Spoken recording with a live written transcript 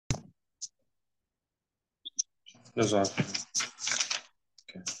جزاک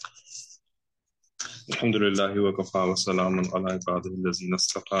الحمد لله وكفى وسلام على عباده الذين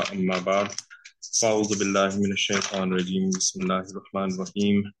اصطفى أما بعد فأعوذ بالله من الشيطان الرجيم بسم الله الرحمن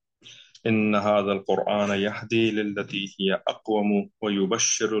الرحيم إن هذا القرآن يهدي للتي هي أقوم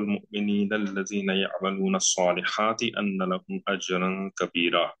ويبشر المؤمنين الذين يعملون الصالحات أن لهم أجرا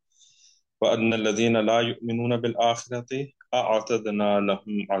كبيرا وأن الذين لا يؤمنون بالآخرة أعتدنا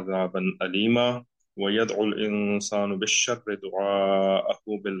لهم عذابا أليما ويدعو الإنسان بالشر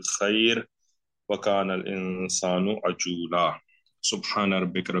دعاءه بالخير وكان الإنسان عجولا سبحان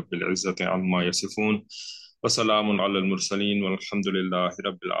ربك رب العزة عما يصفون وسلام على المرسلين والحمد لله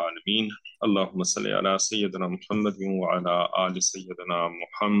رب العالمين اللهم صل على سيدنا محمد وعلى آل سيدنا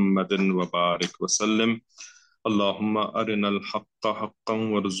محمد وبارك وسلم اللهم أرنا الحق حقا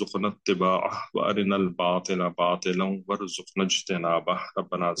وارزقنا اتباعه وأرنا الباطل باطلا وارزقنا اجتنابه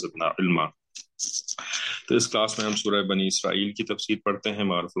ربنا زدنا علما۔ تو اس کلاس میں ہم سورہ بنی اسرائیل کی تفسیر پڑھتے ہیں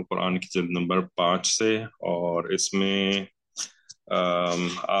معرف القرآن کی جلد نمبر 5 سے، اور اس میں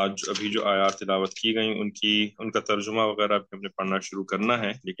آج ابھی جو آیات تلاوت کی گئیں ان کا ترجمہ وغیرہ بھی ہم نے پڑھنا شروع کرنا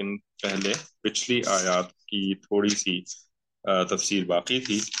ہے، لیکن پہلے پچھلی آیات کی تھوڑی سی تفسیر باقی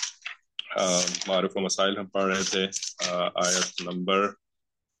تھی۔ معرف و مسائل ہم پڑھ رہے تھے آیت نمبر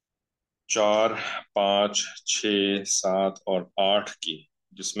 4، 5، 6، 7 اور 8 کی،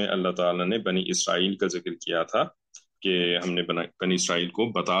 جس میں اللہ تعالیٰ نے بنی اسرائیل کا ذکر کیا تھا کہ ہم نے بنی اسرائیل کو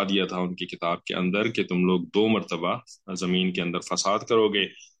بتا دیا تھا ان کی کتاب کے اندر کہ تم لوگ 2 مرتبہ زمین کے اندر فساد کرو گے،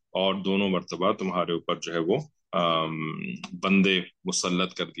 اور دونوں مرتبہ تمہارے اوپر جو ہے وہ بندے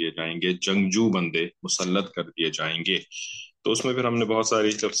مسلط کر دیے جائیں گے، جنگجو بندے مسلط کر دیے جائیں گے۔ تو اس میں پھر ہم نے بہت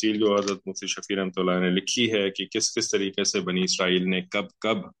ساری تفصیل جو حضرت مفتی شفیع رحمۃ اللہ نے لکھی ہے کہ کس کس طریقے سے بنی اسرائیل نے کب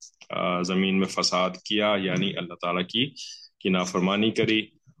کب زمین میں فساد کیا، یعنی اللہ تعالیٰ کی نافرمانی کری،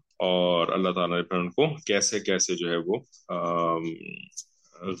 اور اللہ تعالیٰ نے پھر ان کو کیسے کیسے جو ہے وہ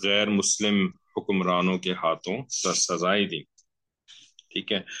غیر مسلم حکمرانوں کے ہاتھوں سزائیں دی۔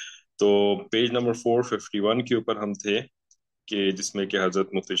 ٹھیک ہے، تو پیج نمبر 451 کے اوپر ہم تھے، کہ جس میں کہ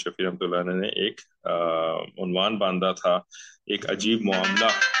حضرت مفتی شفیع رحمۃ اللہ نے ایک عنوان باندھا تھا ایک عجیب معاملہ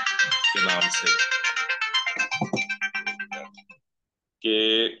کے نام سے، کہ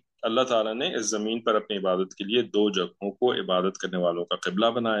اللہ تعالیٰ نے اس زمین پر اپنی عبادت کے لیے 2 جگہوں کو عبادت کرنے والوں کا قبلہ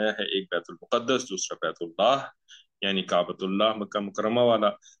بنایا ہے، ایک بیت المقدس، دوسرا بیت اللہ یعنی کعبۃ اللہ مکہ مکرمہ والا،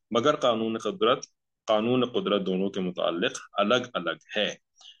 مگر قانون قدرت دونوں کے متعلق الگ الگ ہے۔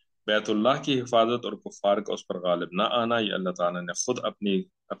 بیت اللہ کی حفاظت اور کفار کا اس پر غالب نہ آنا یہ اللہ تعالیٰ نے خود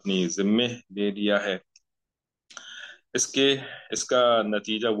اپنی ذمہ لے لیا ہے۔ اس کا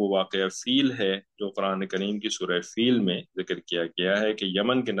نتیجہ وہ واقعہ فیل ہے جو قرآن کریم کی سورہ فیل میں ذکر کیا گیا ہے کہ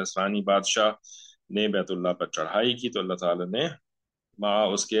یمن کے نصرانی بادشاہ نے بیت اللہ پر چڑھائی کی تو اللہ تعالیٰ نے مع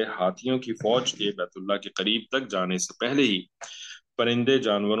اس کے ہاتھیوں کی فوج کے بیت اللہ کے قریب تک جانے سے پہلے ہی پرندے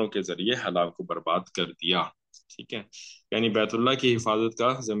جانوروں کے ذریعے ہلاک کو برباد کر دیا۔ ٹھیک ہے، یعنی بیت اللہ کی حفاظت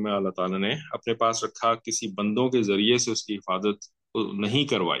کا ذمہ اللہ تعالیٰ نے اپنے پاس رکھا، کسی بندوں کے ذریعے سے اس کی حفاظت نہیں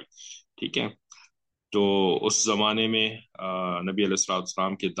کروائی۔ ٹھیک ہے، تو اس زمانے میں نبی علیہ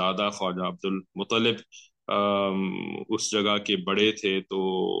السلام کے دادا خواجہ عبد المطلب اس جگہ کے بڑے تھے، تو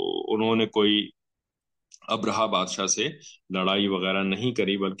انہوں نے کوئی ابرہہ بادشاہ سے لڑائی وغیرہ نہیں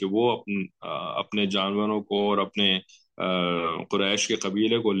کری، بلکہ وہ اپنے جانوروں کو اور اپنے قریش کے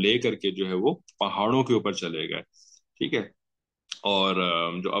قبیلے کو لے کر کے جو ہے وہ پہاڑوں کے اوپر چلے گئے۔ ٹھیک ہے، اور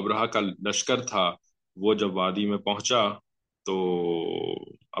جو ابرہہ کا لشکر تھا وہ جب وادی میں پہنچا تو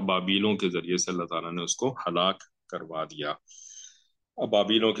ابابیلوں کے ذریعے سے اللہ تعالیٰ نے اس کو ہلاک کروا دیا۔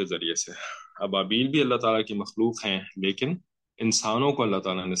 ابابیلوں کے ذریعے سے، ابابیل بھی اللہ تعالیٰ کی مخلوق ہیں، لیکن انسانوں کو اللہ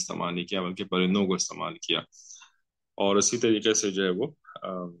تعالیٰ نے استعمال نہیں کیا بلکہ پرندوں کو استعمال کیا۔ اور اسی طریقے سے جو ہے وہ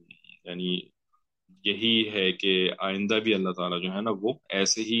یعنی یہی ہے کہ آئندہ بھی اللہ تعالیٰ جو ہے نا وہ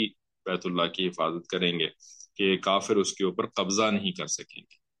ایسے ہی بیت اللہ کی حفاظت کریں گے کہ کافر اس کے اوپر قبضہ نہیں کر سکیں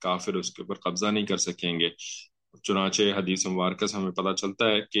گے، کافر اس کے اوپر قبضہ نہیں کر سکیں گے۔ چنانچہ حدیث مبارکہ سے ہمیں پتہ چلتا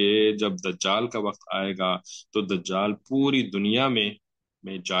ہے کہ جب دجال کا وقت آئے گا تو دجال پوری دنیا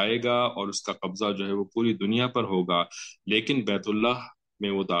میں جائے گا اور اس کا قبضہ جو ہے وہ پوری دنیا پر ہوگا، لیکن بیت اللہ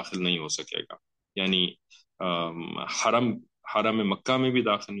میں وہ داخل نہیں ہو سکے گا، یعنی حرم مکہ میں بھی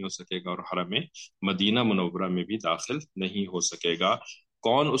داخل نہیں ہو سکے گا اور حرم مدینہ منورہ میں بھی داخل نہیں ہو سکے گا۔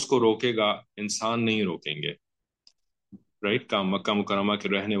 کون اس کو روکے گا؟ انسان نہیں روکیں گے، رائٹ، مکہ مکرمہ کے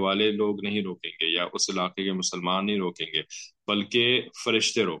رہنے والے لوگ نہیں روکیں گے، یا اس علاقے کے مسلمان نہیں روکیں گے، بلکہ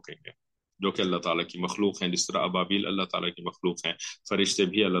فرشتے روکیں گے جو کہ اللہ تعالیٰ کی مخلوق ہیں۔ جس طرح ابابیل اللہ تعالیٰ کی مخلوق ہیں، فرشتے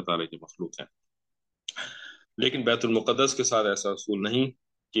بھی اللہ تعالیٰ کی مخلوق ہیں۔ لیکن بیت المقدس کے ساتھ ایسا اصول نہیں،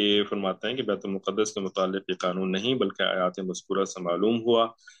 کہ فرماتے ہیں کہ بیت المقدس کے متعلق یہ قانون نہیں، بلکہ آیات مذکورہ سے معلوم ہوا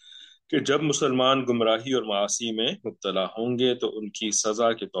کہ جب مسلمان گمراہی اور معاصی میں مبتلا ہوں گے تو ان کی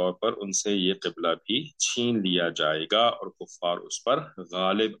سزا کے طور پر ان سے یہ قبلہ بھی چھین لیا جائے گا اور کفار اس پر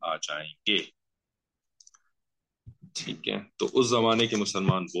غالب آ جائیں گے. ٹھیک ہے، تو اس زمانے کے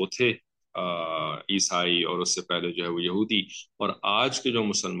مسلمان وہ تھے عیسائی، اور اس سے پہلے جو ہے وہ یہودی. اور آج کے جو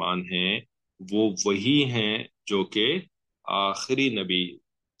مسلمان ہیں وہ وہی ہیں جو کہ آخری نبی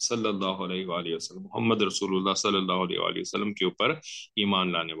صلی اللہ علیہ وآلہ وسلم، محمد رسول اللہ صلی اللہ علیہ وآلہ وسلم کے اوپر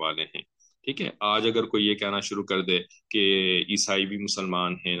ایمان لانے والے ہیں. ٹھیک ہے، آج اگر کوئی یہ کہنا شروع کر دے کہ عیسائی بھی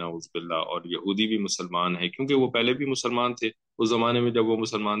مسلمان ہیں نعوذ باللہ، اور یہودی بھی مسلمان ہیں، کیونکہ وہ پہلے بھی مسلمان تھے اس زمانے میں جب وہ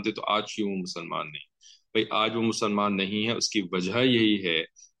مسلمان تھے، تو آج کیوں وہ مسلمان نہیں؟ بھائی آج وہ مسلمان نہیں ہے، اس کی وجہ یہی ہے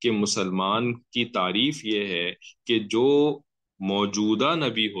کہ مسلمان کی تعریف یہ ہے کہ جو موجودہ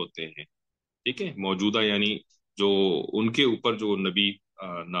نبی ہوتے ہیں، ٹھیک ہے، موجودہ یعنی جو ان کے اوپر جو نبی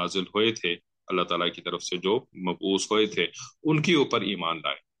نازل ہوئے تھے اللہ تعالیٰ کی طرف سے، جو مبعوث ہوئے تھے، ان کے اوپر ایمان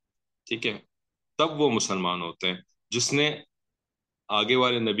لائے. ٹھیک ہے، تب وہ مسلمان ہوتے ہیں. جس نے آگے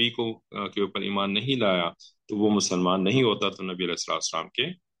والے نبی کو کے اوپر ایمان نہیں لایا تو وہ مسلمان نہیں ہوتا. تو نبی علیہ السلام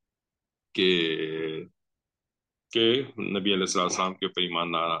کہ نبی علیہ السلام کے اوپر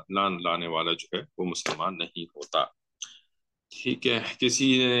ایمان لانے والا جو ہے وہ مسلمان نہیں ہوتا. ٹھیک ہے، کسی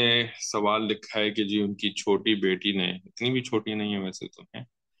نے سوال لکھا ہے کہ جی ان کی چھوٹی بیٹی نے، اتنی بھی چھوٹی نہیں ہے ویسے تو ہے،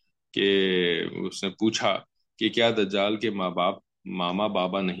 کہ اس نے پوچھا کہ کیا دجال کے ماما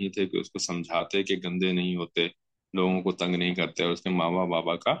بابا نہیں تھے کہ اس کو سمجھاتے کہ گندے نہیں ہوتے، لوگوں کو تنگ نہیں کرتے، اور اس کے ماما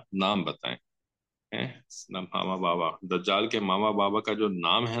بابا کا نام بتائیں. ماما بابا، دجال کے ماما بابا کا جو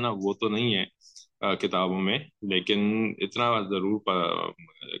نام ہے نا وہ تو نہیں ہے کتابوں میں، لیکن اتنا ضرور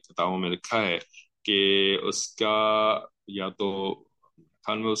کتابوں میں لکھا ہے کہ اس کا یا تو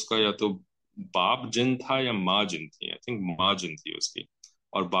خیال میں اس کا یا تو باپ جن تھا یا ماں جن تھی. آئی تھنک ماں جن تھی اس کی،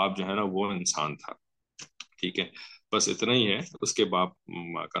 اور باپ جو ہے نا وہ انسان تھا. ٹھیک ہے، بس اتنا ہی ہے، اس کے باپ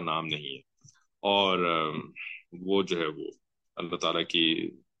کا نام نہیں ہے. اور وہ جو ہے وہ اللہ تعالیٰ کی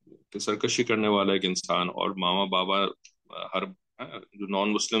سرکشی کرنے والا ایک انسان. اور ماما بابا ہر جو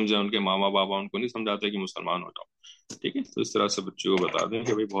نان مسلمز ہیں ان کے ماما بابا ان کو نہیں سمجھاتے کہ مسلمان ہو جاؤ. ٹھیک ہے، تو اس طرح سے بچوں کو بتا دیں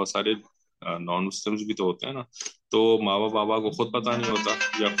کہ بھائی بہت سارے نان مسلمز بھی تو ہوتے ہیں نا، تو ماما بابا کو خود پتہ نہیں ہوتا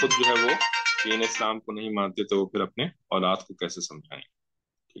یا خود جو ہے وہ دین اسلام کو نہیں مانتے، تو وہ پھر اپنے اولاد کو کیسے سمجھائیں.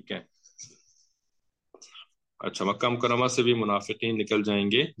 ٹھیک ہے، اچھا، مکہ مکرمہ سے بھی منافقین نکل جائیں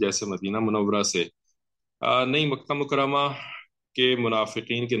گے جیسے مدینہ منورہ سے؟ نہیں، مکہ مکرمہ کے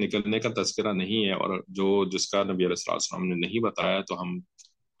منافقین کے نکلنے کا تذکرہ نہیں ہے، اور جس کا نبی علیہ السلام نے نہیں بتایا تو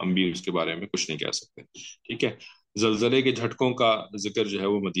ہم بھی اس کے بارے میں کچھ نہیں کہہ سکتے. ٹھیک ہے، زلزلے کے جھٹکوں کا ذکر جو ہے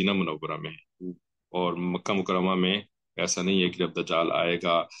وہ مدینہ منورہ میں ہے، اور مکہ مکرمہ میں ایسا نہیں ہے کہ جب دجال آئے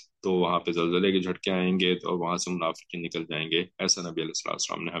گا تو وہاں پہ زلزلے کے جھٹکے آئیں گے تو وہاں سے منافقین نکل جائیں گے. ایسا نبی علیہ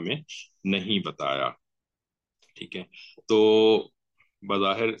السلام نے ہمیں نہیں بتایا. ٹھیک ہے، تو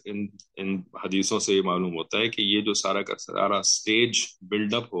بظاہر ان حدیثوں سے یہ معلوم ہوتا ہے کہ یہ جو سارا کا سارا سٹیج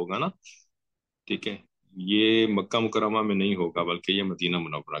بلڈ اپ ہوگا نا، ٹھیک ہے، یہ مکہ مکرمہ میں نہیں ہوگا بلکہ یہ مدینہ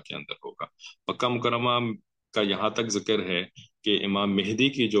منورہ کے اندر ہوگا. مکہ مکرمہ کا یہاں تک ذکر ہے کہ امام مہدی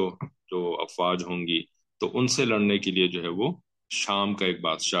کی جو جو افواج ہوں گی تو ان سے لڑنے کے لیے جو ہے وہ شام کا ایک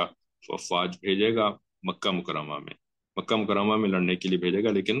بادشاہ افواج بھیجے گا مکہ مکرمہ میں، مکہ مکرمہ میں لڑنے کے لیے بھیجے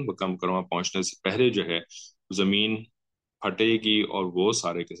گا. لیکن مکہ مکرمہ پہنچنے سے پہلے جو ہے زمین پھٹے گی اور وہ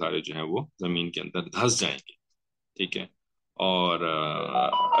سارے کے سارے جو ہیں وہ زمین کے اندر دھس جائیں گے. ٹھیک ہے، اور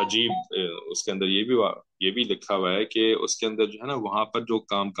عجیب اس کے اندر یہ بھی لکھا ہوا ہے کہ اس کے اندر جو ہے نا وہاں پر جو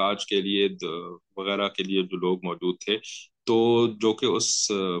کام کاج کے لیے وغیرہ کے لیے جو لوگ موجود تھے، تو جو کہ اس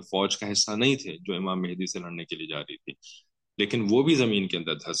فوج کا حصہ نہیں تھے جو امام مہدی سے لڑنے کے لیے جا رہی تھی، لیکن وہ بھی زمین کے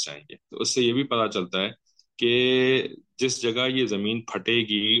اندر دھس جائیں گے. تو اس سے یہ بھی پتا چلتا ہے کہ جس جگہ یہ زمین پھٹے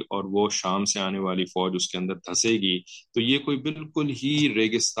گی اور وہ شام سے آنے والی فوج اس کے اندر دھسے گی، تو یہ کوئی بالکل ہی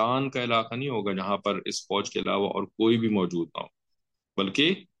ریگستان کا علاقہ نہیں ہوگا جہاں پر اس فوج کے علاوہ اور کوئی بھی موجود نہ ہو،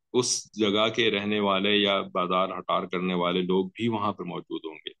 بلکہ اس جگہ کے رہنے والے یا بازار ہٹار کرنے والے لوگ بھی وہاں پر موجود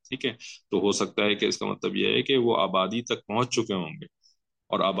ہوں گے. ٹھیک ہے، تو ہو سکتا ہے کہ اس کا مطلب یہ ہے کہ وہ آبادی تک پہنچ چکے ہوں گے،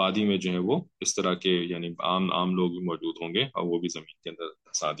 اور آبادی میں جو ہے وہ اس طرح کے یعنی عام لوگ بھی موجود ہوں گے اور وہ بھی زمین کے اندر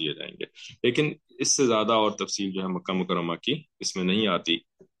دھسا دیے جائیں گے. لیکن اس سے زیادہ اور تفصیل جو ہے مکہ مکرمہ کی اس میں نہیں آتی.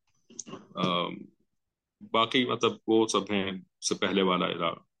 باقی مطلب وہ سب ہیں سے پہلے والا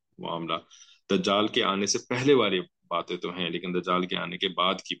معاملہ، دجال کے آنے سے پہلے والی باتیں تو ہیں، لیکن دجال کے آنے کے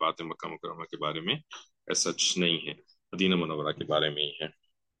بعد کی باتیں مکہ مکرمہ کے بارے میں سچ نہیں ہے، مدینہ منورہ کے بارے میں ہی ہے.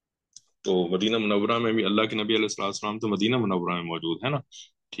 تو مدینہ منورہ میں بھی اللہ کے نبی علیہ السلام تو مدینہ منورہ میں موجود ہے نا.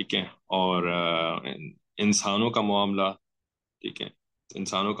 ٹھیک ہے، اور انسانوں کا معاملہ، ٹھیک ہے،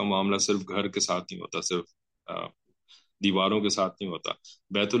 انسانوں کا معاملہ صرف گھر کے ساتھ نہیں ہوتا، صرف دیواروں کے ساتھ نہیں ہوتا.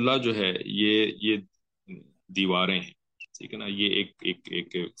 بیت اللہ جو ہے یہ دیواریں ہیں. ٹھیک ہے نا، یہ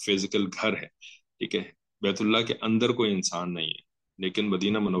ایک فزیکل گھر ہے، ٹھیک ہے، بیت اللہ کے اندر کوئی انسان نہیں ہے، لیکن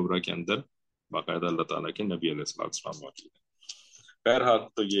مدینہ منورہ کے اندر باقاعدہ اللہ تعالیٰ کے نبی علیہ السلام موجود ہیں۔ بہرحال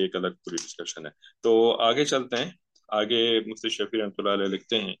تو یہ ایک الگ پوری ڈسکشن ہے، تو آگے چلتے ہیں۔ آگے مفتی شفیع رحمۃ اللہ علیہ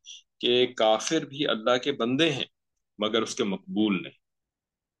لکھتے ہیں کہ کافر بھی اللہ کے بندے ہیں مگر اس کے مقبول نہیں،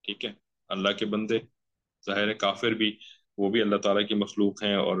 ٹھیک ہے، اللہ کے بندے، ظاہر ہے کافر بھی، وہ بھی اللہ تعالیٰ کی مخلوق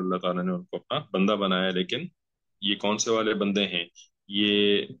ہیں اور اللہ تعالیٰ نے ان کو اپنا بندہ بنایا، لیکن یہ کون سے والے بندے ہیں؟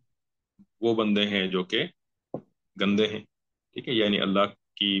 یہ وہ بندے ہیں جو کہ گندے ہیں، ٹھیک ہے، یعنی اللہ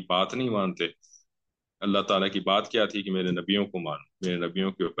کی بات نہیں مانتے۔ اللہ تعالیٰ کی بات کیا تھی کہ میرے نبیوں کو مان، میرے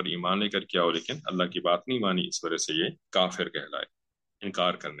نبیوں کے اوپر ایمان لے کر کے آؤ، لیکن اللہ کی بات نہیں مانی، اس وجہ سے یہ کافر کہلائے،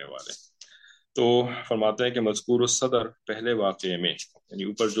 انکار کرنے والے۔ تو فرماتے ہیں کہ مذکور الصدر پہلے واقعے میں، یعنی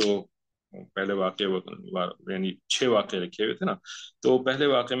اوپر جو پہلے واقعے یعنی 6 واقعے لکھے ہوئے تھے نا، تو پہلے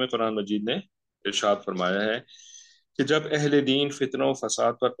واقعے میں قرآن مجید نے ارشاد فرمایا ہے کہ جب اہل دین فتنوں و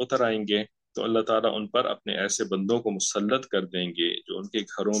فساد پر اتر آئیں گے تو اللہ تعالیٰ ان پر اپنے ایسے بندوں کو مسلط کر دیں گے جو ان کے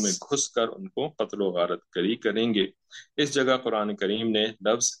گھروں میں گھس کر ان کو قتل و غارت گری کریں گے۔ اس جگہ قرآن کریم نے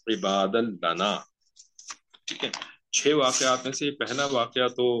لفظ عباد لنا، ٹھیک ہے، 6 واقعات میں سے یہ پہلا واقعہ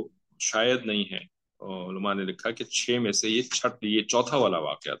تو شاید نہیں ہے، اور علماء نے لکھا کہ 6 میں سے یہ چوتھا والا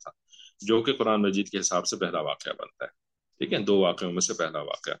واقعہ تھا جو کہ قرآن مجید کے حساب سے پہلا واقعہ بنتا ہے، ٹھیک ہے، 2 واقعوں میں سے پہلا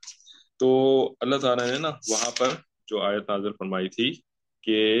واقعہ۔ تو اللہ تعالیٰ نے نا وہاں پر جو آیت نازل فرمائی تھی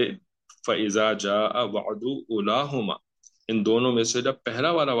کہ فَإِذَا جَاءَ وَعْدُ أُولَاهُمَا، ان دونوں میں سے جب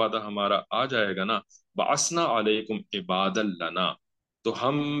پہلا والا وعدہ ہمارا آ جائے گا نا، بَعَثْنَا عَلَيْكُمْ عِبَادًا لَنَا، تو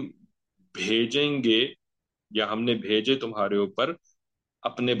ہم بھیجیں گے یا ہم نے بھیجے تمہارے اوپر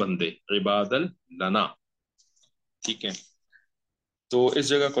اپنے بندے، عباد لنا، ٹھیک ہے۔ تو اس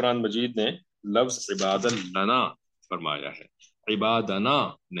جگہ قرآن مجید نے لفظ عباد لنا فرمایا ہے، عبادنا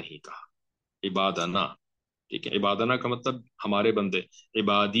نہیں کہا، عبادنا، ٹھیک ہے، عبادنا کا مطلب ہمارے بندے،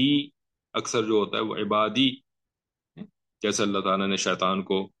 عبادی اکثر جو ہوتا ہے وہ عبادی، جیسے اللہ تعالیٰ نے شیطان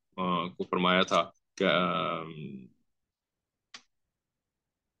کو فرمایا تھا کہ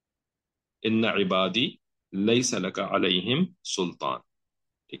ان عبادی لیس لک علیہم سلطان،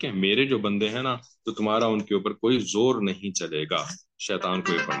 ٹھیک ہے، میرے جو بندے ہیں نا تو تمہارا ان کے اوپر کوئی زور نہیں چلے گا، شیطان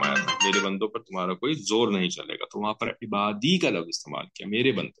کو یہ فرمایا تھا میرے بندوں پر تمہارا کوئی زور نہیں چلے گا، تو وہاں پر عبادی کا لفظ استعمال کیا،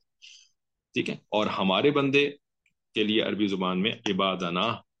 میرے بندے، ٹھیک ہے، اور ہمارے بندے کے لیے عربی زبان میں عبادنا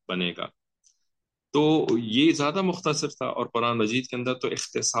بنے گا، تو یہ زیادہ مختصر تھا، اور قرآن مجید کے اندر تو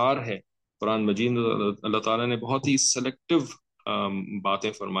اختصار ہے، قرآن مجید اللہ تعالیٰ نے بہت ہی سلیکٹو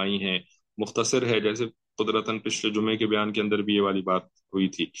باتیں فرمائی ہیں، مختصر ہے، جیسے قدرتاً پچھلے جمعے کے بیان کے اندر بھی یہ والی بات ہوئی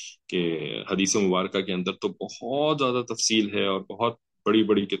تھی کہ حدیث مبارکہ کے اندر تو بہت زیادہ تفصیل ہے اور بہت بڑی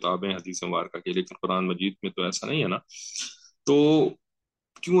بڑی کتابیں حدیث مبارکہ کی، لیکن قرآن مجید میں تو ایسا نہیں ہے نا، تو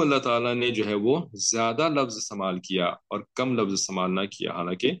کیوں اللہ تعالیٰ نے جو ہے وہ زیادہ لفظ استعمال کیا اور کم لفظ استعمال نہ کیا،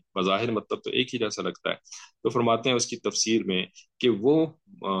 حالانکہ بظاہر مطلب تو ایک ہی جیسا لگتا ہے، تو فرماتے ہیں اس کی تفسیر میں کہ وہ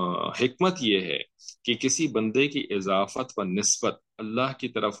حکمت یہ ہے کہ کسی بندے کی اضافت و نسبت اللہ کی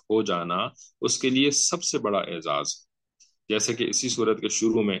طرف ہو جانا اس کے لیے سب سے بڑا اعزاز، جیسے کہ اسی صورت کے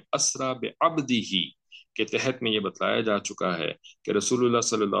شروع میں اسرا بعبدہ کے تحت میں یہ بتلایا جا چکا ہے کہ رسول اللہ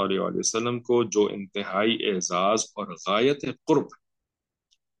صلی اللہ علیہ وسلم کو جو انتہائی اعزاز اور غایت قرب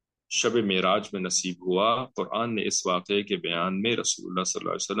شب معراج میں نصیب ہوا، قرآن نے اس واقعے کے بیان میں رسول اللہ صلی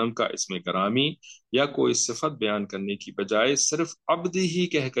اللہ علیہ وسلم کا اسم گرامی یا کوئی صفت بیان کرنے کی بجائے صرف عبد ہی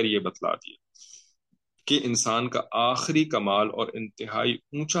کہہ کر یہ بتلا دیا کہ انسان کا آخری کمال اور انتہائی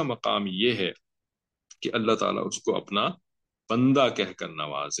اونچا مقام یہ ہے کہ اللہ تعالیٰ اس کو اپنا بندہ کہہ کر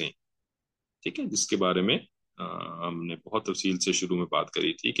نوازیں، ٹھیک ہے، جس کے بارے میں ہم نے بہت تفصیل سے شروع میں بات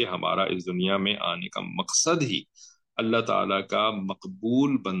کری تھی کہ ہمارا اس دنیا میں آنے کا مقصد ہی اللہ تعالیٰ کا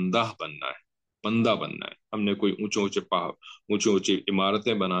مقبول بندہ بننا ہے، بندہ بننا ہے، ہم نے کوئی اونچے اونچے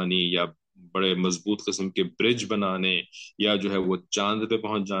عمارتیں بنانی یا بڑے مضبوط قسم کے برج بنانے یا جو ہے وہ چاند پہ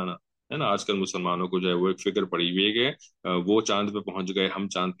پہنچ جانا ہے نا، آج کل مسلمانوں کو جو ہے وہ ایک فکر پڑی ہوئی ہے کہ وہ چاند پہ پہنچ گئے، ہم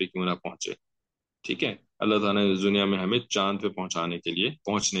چاند پہ کیوں نہ پہنچے، ٹھیک ہے، اللہ تعالیٰ نے اس دنیا میں ہمیں چاند پہ پہنچنے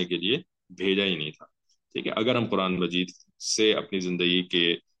کے لیے بھیجا ہی نہیں تھا، ٹھیک ہے، اگر ہم قرآن مجید سے اپنی زندگی کے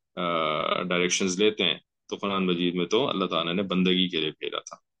ڈائریکشنز لیتے ہیں تو قرآن مجید میں تو اللہ تعالیٰ نے بندگی کے لیے بھیجا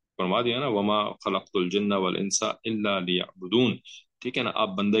تھا، فرما دیا نا وما خلقت الجن والانس الا لیعبدون، ٹھیک ہے نا، آپ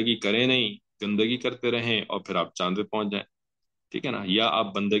بندگی کریں نہیں، گندگی کرتے رہیں اور پھر آپ چاند پہ پہنچ جائیں، ٹھیک ہے نا، یا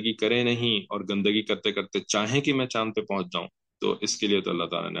آپ بندگی کریں نہیں اور گندگی کرتے کرتے چاہیں کہ میں چاند پہ پہنچ جاؤں، تو اس کے لیے تو اللہ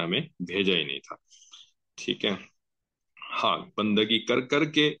تعالیٰ نے ہمیں بھیجا ہی نہیں تھا، ٹھیک ہے، ہاں بندگی کر کر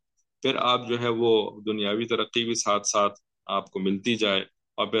کے پھر آپ جو ہے وہ دنیاوی ترقی بھی ساتھ ساتھ آپ کو ملتی جائے،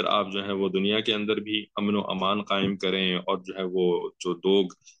 اور پھر آپ جو ہے وہ دنیا کے اندر بھی امن و امان قائم کریں، اور جو ہے وہ جو لوگ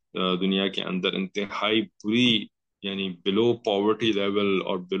دنیا کے اندر انتہائی بری یعنی بلو پاورٹی لیول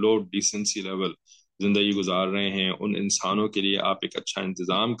اور بلو ڈیسنسی لیول زندگی گزار رہے ہیں، ان انسانوں کے لیے آپ ایک اچھا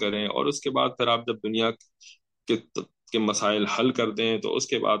انتظام کریں، اور اس کے بعد پھر آپ جب دنیا کے کے مسائل حل کر دیں تو اس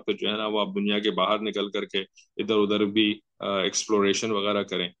کے بعد پھر جو ہے نا وہ آپ دنیا کے باہر نکل کر کے ادھر ادھر بھی ایکسپلوریشن وغیرہ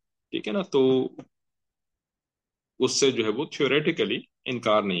کریں، ٹھیک ہے نا. تو اس سے جو ہے وہ تھیوریٹیکلی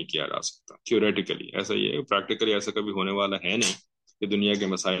انکار نہیں کیا جا سکتا. تھیوریٹیکلی ایسا ہی ہے، پریکٹیکلی ایسا کبھی ہونے والا ہے نہیں کہ دنیا کے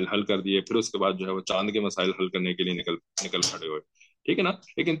مسائل حل کر دیے پھر اس کے بعد جو ہے وہ چاند کے مسائل حل کرنے کے لیے نکل نکل کھڑے ہوئے، ٹھیک ہے نا.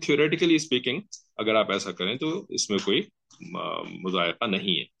 لیکن تھیوریٹیکلی اسپیکنگ اگر آپ ایسا کریں تو اس میں کوئی مذائقہ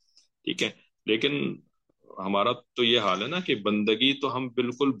نہیں ہے، ٹھیک ہے. لیکن ہمارا تو یہ حال ہے نا کہ بندگی تو ہم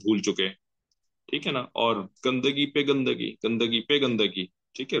بالکل بھول چکے، ٹھیک ہے نا، اور گندگی پہ گندگی، گندگی پہ گندگی،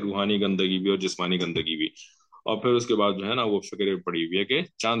 ٹھیک ہے، روحانی گندگی بھی اور جسمانی گندگی بھی. اور پھر اس کے بعد جو ہے نا وہ فکر پڑی ہوئی ہے کہ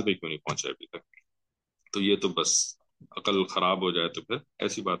چاند پہ کیوں نہیں پہنچا ابھی تک. تو یہ تو بس عقل خراب ہو جائے تو پھر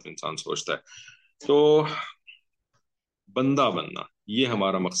ایسی بات انسان سوچتا ہے. تو بندہ بننا یہ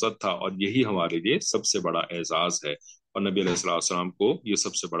ہمارا مقصد تھا، اور یہی ہمارے لیے سب سے بڑا اعزاز ہے. اور نبی علیہ الصلوۃ والسلام کو یہ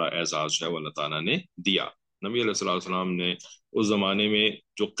سب سے بڑا اعزاز جو ہے وہ اللہ تعالیٰ نے دیا. نبی علیہ الصلوۃ والسلام نے اس زمانے میں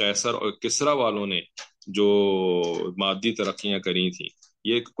جو قیصر اور کسرا والوں نے جو مادی ترقیاں کری تھیں،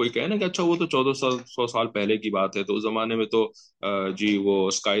 یہ کوئی کہے نا کہ اچھا وہ تو 1400 سال پہلے کی بات ہے، تو اس زمانے میں تو جی وہ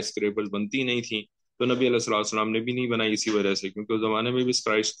اسکائی اسکریپر بنتی نہیں تھیں. تو نبی علیہ الصلوۃ والسلام نے بھی نہیں بنائی اسی وجہ سے، کیونکہ اس زمانے میں بھی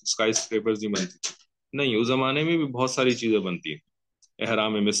اسکائی اسکریپر نہیں بنتی تھی. نہیں، اس زمانے میں بھی بہت ساری چیزیں بنتی ہیں.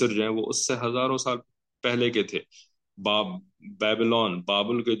 احرام مصر جو ہے وہ اس سے ہزاروں سال پہلے کے تھے. باب بیبلون،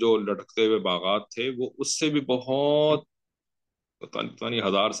 بابل کے جو لٹکتے ہوئے باغات تھے وہ اس سے بھی بہت پتہ نہیں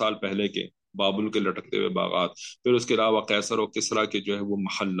 1000 سال پہلے کے بابل کے لٹکتے ہوئے باغات. پھر اس کے علاوہ قیصر و کسرا کے جو ہے وہ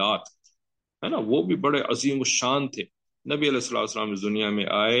محلات ہے نا، وہ بھی بڑے عظیم الشان تھے. نبی علیہ الصلوۃ والسلام اس دنیا میں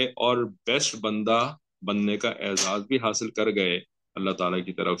آئے اور بیسٹ بندہ بننے کا اعزاز بھی حاصل کر گئے اللہ تعالیٰ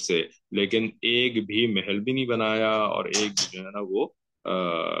کی طرف سے. لیکن ایک بھی محل بھی نہیں بنایا، اور ایک بھی جو ہے نا وہ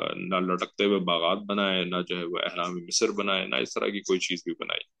نہ لٹکتے ہوئے باغات بنائے، نہ جو ہے وہ احرام مصر بنائے، نہ اس طرح کی کوئی چیز بھی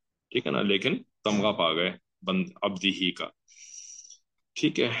بنائی، ٹھیک ہے نا. لیکن تمغہ پا گئے بند عبدی ہی کا،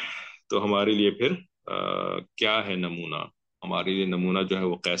 ٹھیک ہے. تو ہمارے لیے پھر کیا ہے نمونہ؟ ہمارے لیے نمونہ جو ہے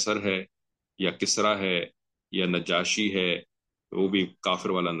وہ قیصر ہے یا کسرا ہے یا نجاشی ہے. وہ بھی کافر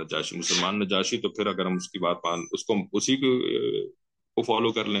والا نجاشی، مسلمان نجاشی تو پھر اگر ہم اس کی بات مان اس کو اسی کو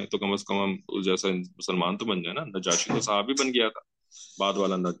فالو کر لیں تو کم از کم ہم اس جیسا مسلمان تو بن جائے نا. نجاشی تو صحابی بن گیا تھا، بعد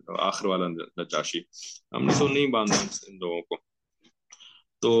والا آخر والا نجاشی. ہم نے تو نہیں باندھا ان لوگوں کو،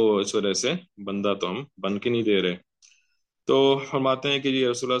 تو اس وجہ سے بندہ تو ہم بن کے نہیں دے رہے. تو فرماتے ہیں کہ یہ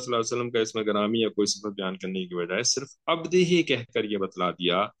رسول اللہ صلی اللہ علیہ وسلم کا اس میں گرامی یا کوئی صفت بیان کرنے کی بجائے صرف عبد ہی کہہ کر یہ بتلا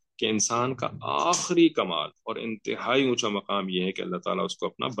دیا کہ انسان کا آخری کمال اور انتہائی اونچا مقام یہ ہے کہ اللہ تعالیٰ اس کو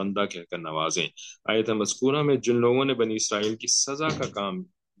اپنا بندہ کہہ کر نوازیں. آیت مذکورہ میں جن لوگوں نے بنی اسرائیل کی سزا کا کام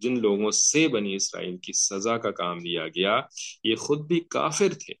جن لوگوں سے بنی اسرائیل کی سزا کا کام لیا گیا یہ خود بھی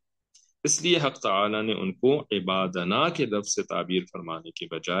کافر تھے، اس لیے حق تعالی نے ان کو عبادنا کے لفظ سے تعبیر فرمانے کے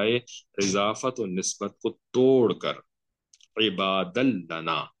بجائے اضافت و نسبت کو توڑ کر عباد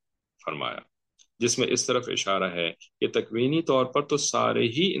لنا فرمایا، جس میں اس طرف اشارہ ہے کہ تکوینی طور پر تو سارے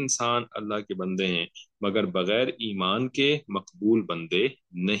ہی انسان اللہ کے بندے ہیں، مگر بغیر ایمان کے مقبول بندے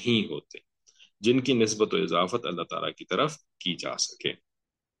نہیں ہوتے جن کی نسبت و اضافت اللہ تعالیٰ کی طرف کی جا سکے.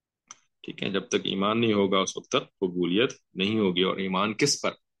 ٹھیک ہے، جب تک ایمان نہیں ہوگا اس وقت تک قبولیت نہیں ہوگی. اور ایمان کس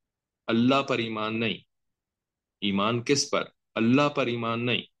پر؟ اللہ پر ایمان نہیں. ایمان کس پر؟ اللہ پر ایمان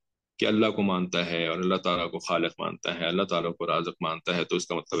نہیں کہ اللہ کو مانتا ہے اور اللہ تعالیٰ کو خالق مانتا ہے، اللہ تعالیٰ کو رازق مانتا ہے تو اس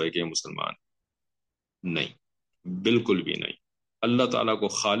کا مطلب ہے کہ یہ مسلمان نہیں، بالکل بھی نہیں. اللہ تعالیٰ کو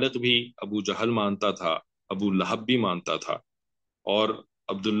خالق بھی ابو جہل مانتا تھا، ابو لہب بھی مانتا تھا، اور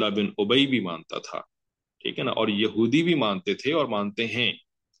عبداللہ بن ابئی بھی مانتا تھا، ٹھیک ہے نا، اور یہودی بھی مانتے تھے اور مانتے ہیں.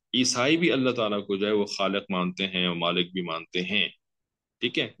 عیسائی بھی اللہ تعالیٰ کو جو ہے وہ خالق مانتے ہیں اور مالک بھی مانتے ہیں،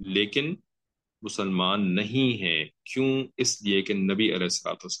 ٹھیک ہے. لیکن مسلمان نہیں ہے. کیوں؟ اس لیے کہ نبی علیہ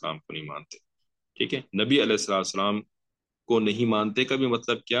الصلوۃ والسلام کو نہیں مانتے، ٹھیک ہے. نبی علیہ الصلوۃ والسلام کو نہیں مانتے کا بھی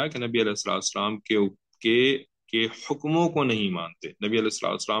مطلب کیا کہ نبی علیہ الصلوۃ والسلام کے حکموں کو نہیں مانتے. نبی علیہ الصلوۃ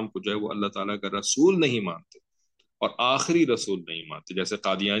والسلام کو جو ہے وہ اللہ تعالیٰ کا رسول نہیں مانتے اور آخری رسول نہیں مانتے. جیسے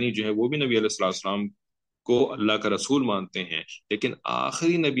قادیانی جو ہے وہ بھی نبی علیہ الصلوۃ والسلام کو اللہ کا رسول مانتے ہیں لیکن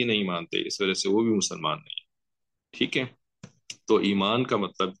آخری نبی نہیں مانتے، اس وجہ سے وہ بھی مسلمان نہیں، ٹھیک ہے. تو ایمان کا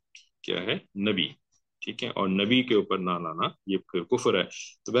مطلب کیا ہے؟ نبی، ٹھیک ہے، اور نبی کے اوپر نہ لانا یہ پھر کفر ہے.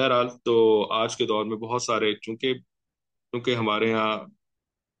 تو بہرحال تو آج کے دور میں بہت سارے چونکہ ہمارے ہاں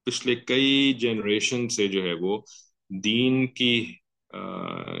پچھلے کئی جنریشن سے جو ہے وہ دین کی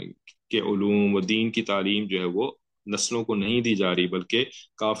کے علوم و دین کی تعلیم جو ہے وہ نسلوں کو نہیں دی جا رہی، بلکہ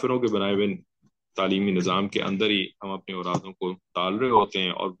کافروں کے بنائے ہوئے تعلیمی نظام کے اندر ہی ہم اپنے اورادوں کو ڈال رہے ہوتے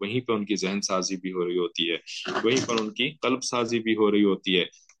ہیں، اور وہیں پہ ان کی ذہن سازی بھی ہو رہی ہوتی ہے، وہیں پر ان کی قلب سازی بھی ہو رہی ہوتی ہے،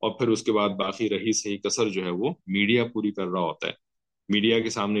 اور پھر اس کے بعد باقی رہی صحیح کسر جو ہے وہ میڈیا پوری کر رہا ہوتا ہے۔ میڈیا کے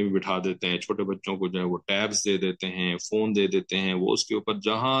سامنے بھی بٹھا دیتے ہیں، چھوٹے بچوں کو جو ہے وہ ٹیبز دے دیتے ہیں، فون دے دیتے ہیں، وہ اس کے اوپر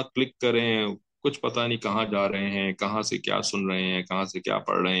جہاں کلک کریں کچھ پتہ نہیں کہاں جا رہے ہیں، کہاں سے کیا سن رہے ہیں، کہاں سے کیا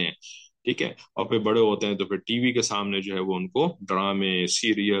پڑھ رہے ہیں، ٹھیک ہے۔ اور پھر بڑے ہوتے ہیں تو پھر ٹی وی کے سامنے جو ہے وہ ان کو ڈرامے،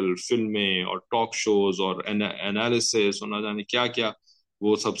 سیریل، فلمیں اور ٹاک شوز اور انالیسس اور نہ جانے کیا کیا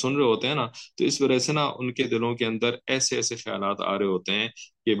وہ سب سن رہے ہوتے ہیں نا۔ تو اس وجہ سے نا ان کے دلوں کے اندر ایسے ایسے خیالات آ رہے ہوتے ہیں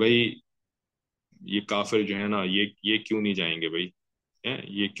کہ بھائی یہ کافر جو ہے نا یہ کیوں نہیں جائیں گے بھائی،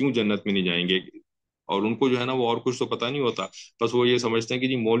 یہ کیوں جنت میں نہیں جائیں گے؟ اور ان کو جو ہے نا وہ اور کچھ تو پتہ نہیں ہوتا، بس وہ یہ سمجھتے ہیں کہ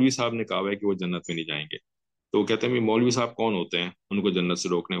جی مولوی صاحب نے کہا ہے کہ وہ جنت میں نہیں جائیں گے، تو وہ کہتے ہیں بھی مولوی صاحب کون ہوتے ہیں ان کو جنت سے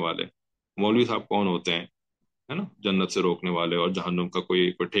روکنے والے؟ مولوی صاحب کون ہوتے ہیں، ہے نا، جنت سے روکنے والے؟ اور جہنم کا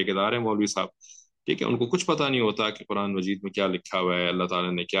کوئی ٹھیکیدار ہے مولوی صاحب؟ ٹھیک ہے، ان کو کچھ پتہ نہیں ہوتا کہ قرآن مجید میں کیا لکھا ہوا ہے، اللہ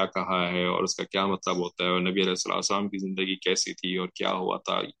تعالیٰ نے کیا کہا ہے، اور اس کا کیا مطلب ہوتا ہے، اور نبی علیہ الصلوۃ والسلام کی زندگی کیسی تھی اور کیا ہوا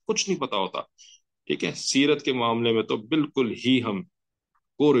تھا، کچھ نہیں پتا ہوتا۔ ٹھیک ہے، سیرت کے معاملے میں تو بالکل ہی ہم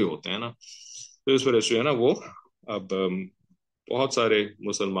گورے ہوتے ہیں نا۔ تو اس وجہ سے ہے نا وہ اب بہت سارے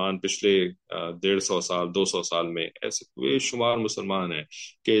مسلمان پچھلے 150 سال 200 سال میں ایسے بے شمار مسلمان ہیں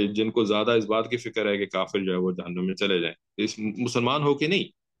کہ جن کو زیادہ اس بات کی فکر ہے کہ کافر جو ہے وہ جہنم میں چلے جائیں، اس مسلمان ہو کے نہیں،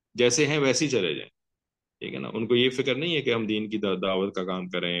 جیسے ہیں ویسے ہی چلے جائیں، ٹھیک ہے نا۔ ان کو یہ فکر نہیں ہے کہ ہم دین کی دعوت کا کام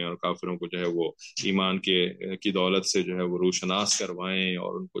کریں اور کافروں کو جو ہے وہ ایمان کی دولت سے جو ہے وہ روشناس کروائیں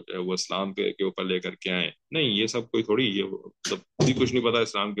اور ان کو جو ہے وہ اسلام کے اوپر لے کر کے آئیں، نہیں، یہ سب کوئی تھوڑی، یہ سب خود ہی کچھ نہیں پتا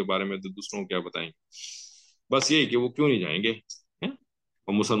اسلام کے بارے میں تو دوسروں کو کیا بتائیں گے؟ بس یہی کہ وہ کیوں نہیں جائیں گے، ہیں؟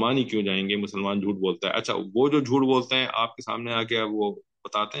 اور مسلمان ہی کیوں جائیں گے؟ مسلمان جھوٹ بولتا ہے، اچھا وہ جو جھوٹ بولتے ہیں آپ کے سامنے آ کے وہ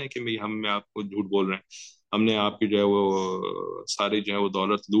بتاتے ہیں کہ بھئی ہم میں آپ کو جھوٹ بول رہے ہیں، ہم نے آپ کی جو ہے وہ ساری جو ہے وہ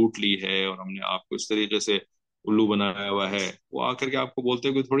دولت لوٹ لی ہے اور ہم نے آپ کو اس طریقے سے الو بنایا ہوا ہے، وہ آ کر کے آپ کو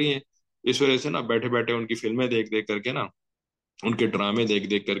بولتے کوئی تھوڑی ہے۔ اس وجہ سے نا بیٹھے بیٹھے ان کی فلمیں دیکھ دیکھ کر کے نا، ان کے ڈرامے دیکھ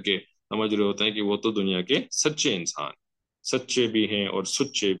دیکھ کر کے سمجھ رہے ہوتے ہیں کہ وہ تو دنیا کے سچے انسان، سچے بھی ہیں اور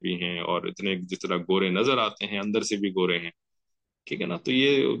سچے بھی ہیں، اور اتنے جس طرح گورے نظر آتے ہیں اندر سے بھی گورے ہیں، ٹھیک ہے نا۔ تو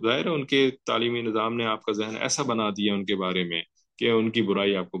یہ ظاہر ہے ان کے تعلیمی نظام نے آپ کا ذہن ایسا بنا دیا ان کے بارے میں کہ ان کی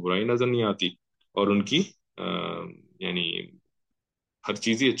برائی آپ کو برائی نظر نہیں آتی، اور ان کی یعنی ہر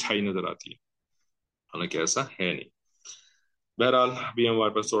چیز ہی اچھائی نظر آتی ہے، حالانکہ ایسا ہے نہیں۔ بہرحال ابھی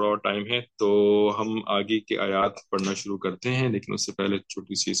ہمارے پاس تھوڑا اور ٹائم ہے تو ہم آگے کی آیات پڑھنا شروع کرتے ہیں، لیکن اس سے پہلے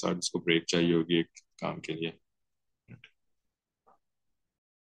چھوٹی سی اس کو بریک چاہیے ہوگی ایک کام کے لیے۔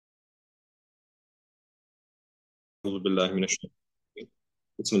 اعوذ باللہ من الشیطان،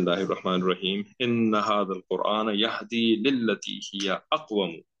 بسم اللہ الرحمن الرحیم، ان هذا القرآن يهدي للتي هي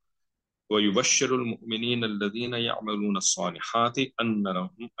اقوم ويبشر المؤمنين الذين يعملون الصالحات ان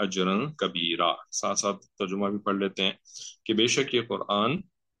لهم اجرا کبیرا۔ ساتھ ساتھ ترجمہ بھی پڑھ لیتے ہیں کہ بے شک یہ قرآن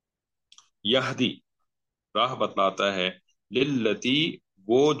یہدی راہ بتلاتا ہے، للتی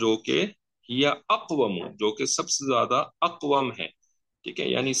وہ جو کہ ہی اقوم جو کہ سب سے زیادہ اقوم ہے، ٹھیک ہے،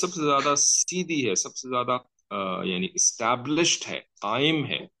 یعنی سب سے زیادہ سیدھی ہے، سب سے زیادہ یعنی اسٹیبلشڈ ہے، قائم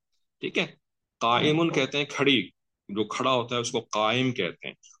ہے، ٹھیک ہے۔ قائم کہتے ہیں کھڑی، جو کھڑا ہوتا ہے اس کو قائم کہتے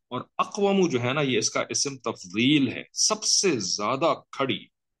ہیں، اور اقوام جو ہے نا یہ اس کا اسم تفضیل ہے، سب سے زیادہ کھڑی۔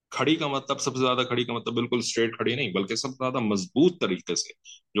 کھڑی کا مطلب سب سے زیادہ کھڑی کا مطلب بالکل اسٹریٹ کھڑی نہیں، بلکہ سب سے زیادہ مضبوط طریقے سے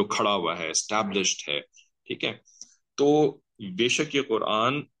جو کھڑا ہوا ہے، اسٹیبلشڈ ہے، ٹھیک ہے۔ تو بے شک یہ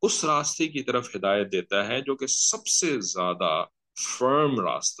قرآن اس راستے کی طرف ہدایت دیتا ہے جو کہ سب سے زیادہ فرم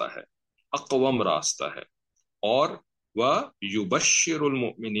راستہ ہے، اقوم راستہ ہے، اور وہ یبشر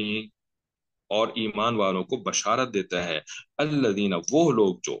المؤمنین، اور ایمان والوں کو بشارت دیتا ہے، الذین وہ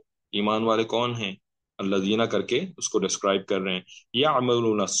لوگ جو، ایمان والے کون ہیں؟ الذین کر کے اس کو ڈسکرائب کر رہے ہیں،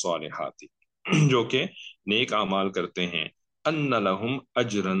 یعملون الصالحات جو کہ نیک اعمال کرتے ہیں، ان لہم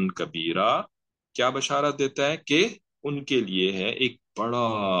اجرا کبیرا، کیا بشارت دیتا ہے کہ ان کے لیے ہے ایک بڑا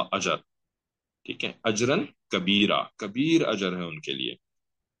اجر، ٹھیک ہے، اجرن کبیرہ، کبیر اجر ہے ان کے لیے،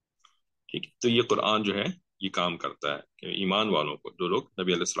 ٹھیک ہے۔ تو یہ قرآن جو ہے یہ کام کرتا ہے کہ ایمان والوں کو، جو لوگ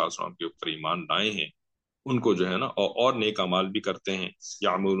نبی علیہ الصلوۃ والسلام کے اوپر ایمان لائے ہیں، ان کو جو ہے نا اور نیک اعمال بھی کرتے ہیں،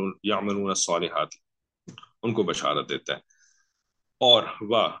 یعملون الصالحات، ان کو بشارت دیتا ہے۔ اور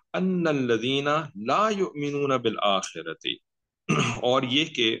وَأَنَّ الَّذِينَ لَا يُؤْمِنُونَ بِالْآخِرَةِ، اور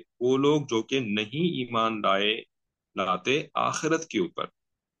یہ کہ وہ لوگ جو کہ نہیں ایمان لاتے آخرت کے اوپر،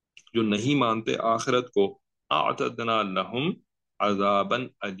 جو نہیں مانتے آخرت کو، اعتدنا لہم عذابا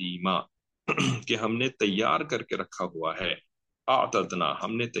علیما، کہ ہم نے تیار کر کے رکھا ہوا ہے، اعتدنا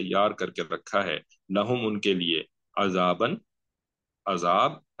ہم نے تیار کر کے رکھا ہے، لہم ان کے لیے، عذابن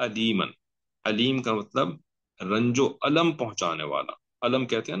عذاب، علیمن علیم کا مطلب رنج و الم پہنچانے والا، الم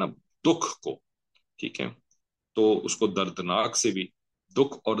کہتے ہیں نا دکھ کو، ٹھیک ہے، تو اس کو دردناک سے بھی،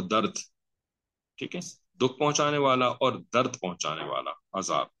 دکھ اور درد، ٹھیک ہے، دکھ پہنچانے والا اور درد پہنچانے والا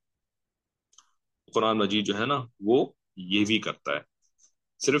عذاب، قرآن مجید جو ہے نا وہ یہ بھی کرتا ہے۔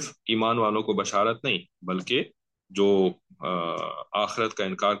 صرف ایمان والوں کو بشارت نہیں، بلکہ جو آخرت کا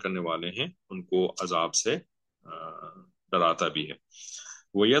انکار کرنے والے ہیں ان کو عذاب سے ڈراتا بھی ہے۔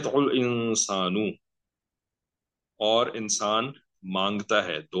 وَيَدْعُ الْإِنسَانُ، اور انسان مانگتا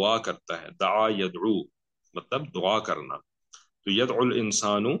ہے، دعا کرتا ہے، دعا یدعو مطلب دعا کرنا، تو یدعو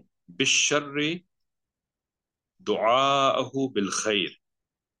الانسان بالشر دعاءہ بالخیر،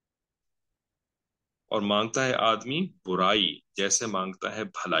 اور مانگتا ہے آدمی برائی جیسے مانگتا ہے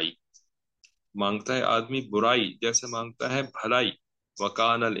بھلائی، مانگتا ہے آدمی برائی جیسے مانگتا ہے بھلائی۔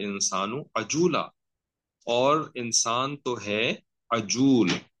 وَكَانَ الْإِنسَانُ عَجُولًا، اور انسان تو ہے عجول،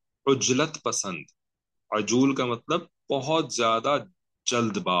 عجلت پسند۔ عجول کا مطلب بہت زیادہ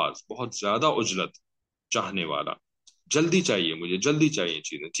جلد باز، بہت زیادہ عجلت چاہنے والا، جلدی چاہیے مجھے، جلدی چاہیے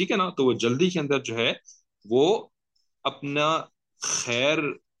چیزیں، ٹھیک ہے نا، تو وہ جلدی کے اندر جو ہے وہ اپنا خیر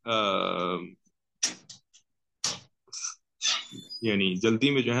یعنی جلدی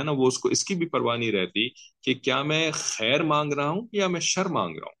میں جو ہے نا وہ اس کو اس کی بھی پرواہ نہیں رہتی کہ کیا میں خیر مانگ رہا ہوں یا میں شر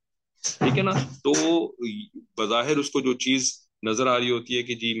مانگ رہا ہوں، ٹھیک ہے نا، تو بظاہر اس کو جو چیز نظر آ رہی ہوتی ہے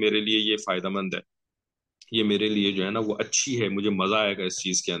کہ جی میرے لیے یہ فائدہ مند ہے، یہ میرے لیے جو ہے نا وہ اچھی ہے، مجھے مزہ آئے گا اس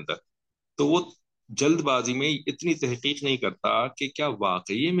چیز کے اندر، تو وہ جلد بازی میں اتنی تحقیق نہیں کرتا کہ کیا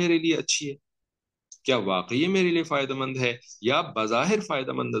واقعی یہ میرے لیے اچھی ہے، کیا واقعی یہ میرے لیے فائدہ مند ہے، یا بظاہر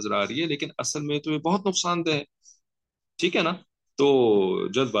فائدہ مند نظر آ رہی ہے لیکن اصل میں تو یہ بہت نقصان دہ ہے، ٹھیک ہے نا، تو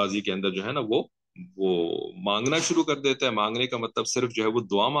جلد بازی کے اندر جو ہے نا وہ مانگنا شروع کر دیتا ہے۔ مانگنے کا مطلب صرف جو ہے وہ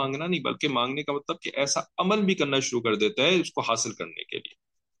دعا مانگنا نہیں، بلکہ مانگنے کا مطلب کہ ایسا عمل بھی کرنا شروع کر دیتا ہے اس کو حاصل کرنے کے لیے،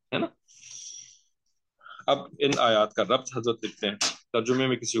 ہے نا۔ اب ان آیات کا ربط حضرت لکھتے ہیں، ترجمے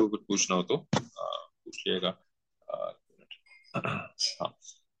میں کسی کو کچھ پوچھنا ہو تو پوچھ لیے گا۔ ہاں،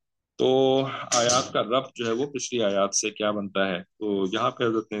 تو آیات کا ربط جو ہے وہ پچھلی آیات سے کیا بنتا ہے، تو یہاں پہ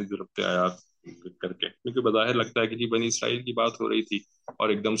حضرت نے ربط آیات کر کے، کیونکہ بظاہر لگتا ہے کہ جی بنی اسرائیل کی بات ہو رہی تھی اور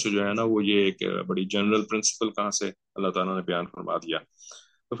ایک دم سے جو ہے نا وہ یہ ایک بڑی جنرل پرنسپل کہاں سے اللہ تعالیٰ نے بیان فرما دیا،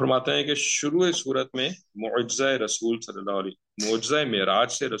 تو فرماتے ہیں کہ شروع صورت میں معجزہ رسول صلی اللہ علیہ، معجزہ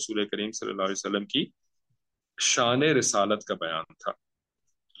معراج سے رسول کریم صلی اللہ علیہ وسلم کی شان رسالت کا بیان تھا۔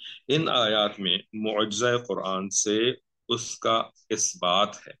 ان آیات میں معجزہ قرآن سے اس کا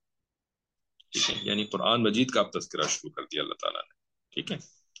اثبات ہے، ٹھیک ہے، یعنی قرآن مجید کا اب تذکرہ شروع کر دیا اللہ تعالیٰ نے، ٹھیک ہے،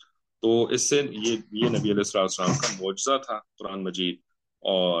 تو اس سے یہ نبی علیہ السلام کا معجزہ تھا قرآن مجید،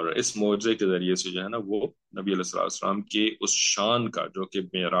 اور اس معجزے کے ذریعے سے جو ہے نا وہ نبی علیہ السلام کے اس شان کا جو کہ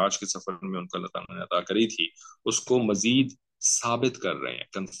معراج کے سفر میں ان کو اللہ تعالیٰ نے عطا کری تھی اس کو مزید ثابت کر رہے ہیں،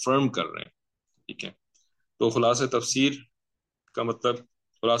 کنفرم کر رہے ہیں، ٹھیک ہے۔ تو خلاصہ تفسیر کا مطلب،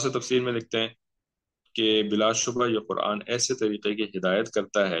 خلاصہ تفسیر میں لکھتے ہیں کہ بلا شبہ یہ قرآن ایسے طریقے کی ہدایت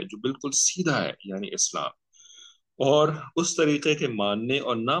کرتا ہے جو بالکل سیدھا ہے، یعنی اسلام، اور اس طریقے کے ماننے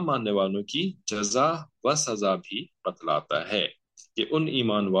اور نہ ماننے والوں کی جزا و سزا بھی بتلاتا ہے، کہ ان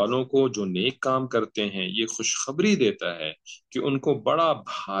ایمان والوں کو جو نیک کام کرتے ہیں یہ خوشخبری دیتا ہے کہ ان کو بڑا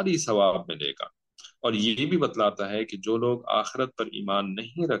بھاری ثواب ملے گا، اور یہ بھی بتلاتا ہے کہ جو لوگ آخرت پر ایمان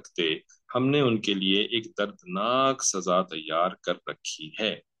نہیں رکھتے ہم نے ان کے لیے ایک دردناک سزا تیار کر رکھی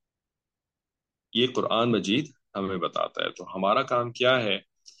ہے۔ یہ قرآن مجید ہمیں بتاتا ہے، تو ہمارا کام کیا ہے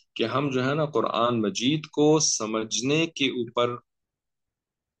کہ ہم جو ہے نا قرآن مجید کو سمجھنے کے اوپر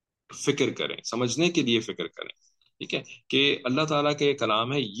فکر کریں، سمجھنے کے لیے فکر کریں، ٹھیک ہے، کہ اللہ تعالیٰ کا یہ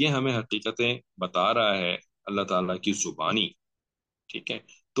کلام ہے، یہ ہمیں حقیقتیں بتا رہا ہے اللہ تعالیٰ کی زبانی، ٹھیک ہے،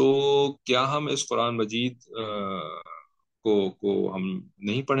 تو کیا ہم اس قرآن مجید کو ہم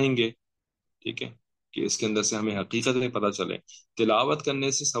نہیں پڑھیں گے، ٹھیک ہے، کہ اس کے اندر سے ہمیں حقیقتیں پتہ چلے۔ تلاوت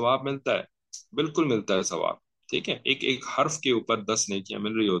کرنے سے ثواب ملتا ہے، بالکل ملتا ہے ثواب، ٹھیک ہے، ایک ایک حرف کے اوپر 10 نیکیاں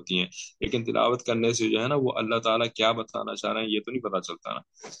مل رہی ہوتی ہیں، لیکن تلاوت کرنے سے جو ہے نا وہ اللہ تعالیٰ کیا بتانا چاہ رہے ہیں یہ تو نہیں پتہ چلتا نا،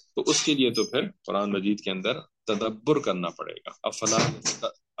 تو اس کے لیے تو پھر قرآن مجید کے اندر تدبر کرنا پڑے گا۔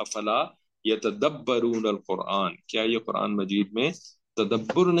 افلا یتدبرون القرآن، کیا یہ قرآن مجید میں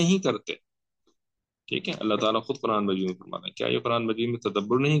تدبر نہیں کرتے، ٹھیک ہے، اللہ تعالیٰ خود قرآن مجید میں فرماتا ہے کیا یہ قرآن مجید میں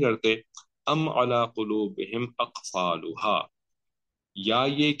تدبر نہیں کرتے، ام علی قلوبہم اقفالھا، یا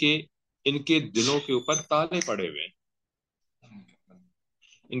یہ کہ ان کے دلوں کے اوپر تالے پڑے ہوئے ہیں،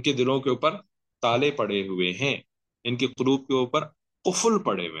 ان کے دلوں کے اوپر تالے پڑے ہوئے ہیں، ان کے قلوب کے اوپر قفل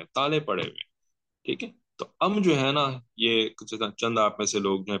پڑے ہوئے ہیں، تالے پڑے ہوئے ہیں، ٹھیک ہے، تو ام جو ہے نا یہ چند آپ میں سے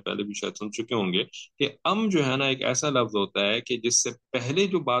لوگ جو ہیں پہلے بھی شاید سن چکے ہوں گے کہ ام جو ہے نا ایک ایسا لفظ ہوتا ہے کہ جس سے پہلے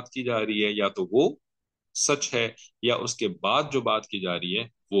جو بات کی جا رہی ہے یا تو وہ سچ ہے یا اس کے بعد جو بات کی جا رہی ہے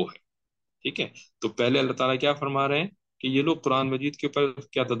وہ ہے، ٹھیک ہے، تو پہلے اللہ تعالیٰ کیا فرما رہے ہیں کہ یہ لوگ قرآن مجید کے اوپر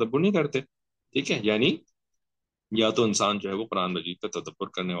کیا تدبر نہیں کرتے، ٹھیک ہے، یعنی یا تو انسان جو ہے وہ قرآن مجید پہ تدبر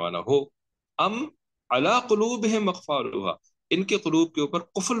کرنے والا ہو، ام علی قلوبہم اقفالها، ان کے قلوب کے اوپر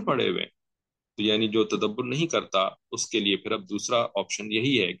قفل پڑے ہوئے ہیں۔ تو یعنی جو تدبر نہیں کرتا اس کے لیے پھر اب دوسرا آپشن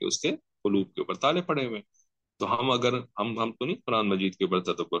یہی ہے کہ اس کے قلوب کے اوپر تالے پڑے ہوئے ہیں۔ تو ہم اگر ہم تو نہیں قرآن مجید کے اوپر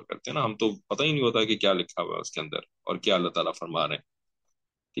تدبر کرتے نا، ہم تو پتہ ہی نہیں ہوتا کہ کیا لکھا ہوا ہے اس کے اندر اور کیا اللہ تعالیٰ فرما رہے ہیں،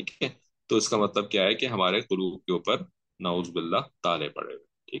 ٹھیک ہے۔ تو اس کا مطلب کیا ہے کہ ہمارے قلوب کے اوپر نعوذ باللہ تالے پڑے ہوئے،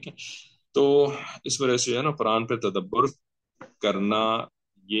 ٹھیک ہے۔ تو اس وجہ سے جو ہے نا قرآن پہ تدبر کرنا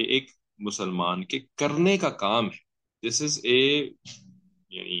یہ ایک مسلمان کے کرنے کا کام ہے، دس از اے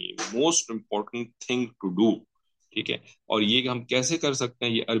یعنی most important thing to do, ٹھیک ہے۔ اور یہ ہم کیسے کر سکتے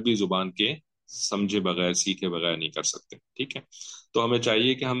ہیں؟ یہ عربی زبان کے سمجھے بغیر سیکھے بغیر نہیں کر سکتے، ٹھیک ہے۔ تو ہمیں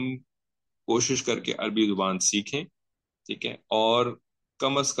چاہیے کہ ہم کوشش کر کے عربی زبان سیکھیں، ٹھیک ہے، اور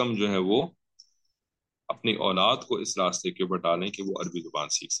کم از کم جو ہے وہ اپنی اولاد کو اس راستے کے اوپر ڈالیں کہ وہ عربی زبان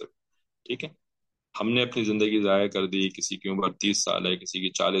سیکھ سکے، ٹھیک ہے۔ ہم نے اپنی زندگی ضائع کر دی، کسی کی عمر 30 سال ہے، کسی کی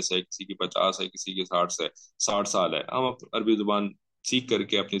 40 ہے، کسی کی 50 ہے، کسی کی 60 سال ہے، ہم عربی زبان سیکھ کر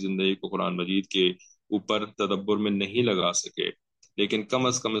کے اپنی زندگی کو قرآن مجید کے اوپر تدبر میں نہیں لگا سکے، لیکن کم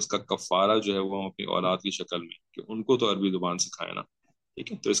از کم اس کا کفارہ جو ہے وہ ہم اپنی اولاد کی شکل میں کہ ان کو تو عربی زبان سکھائے نا،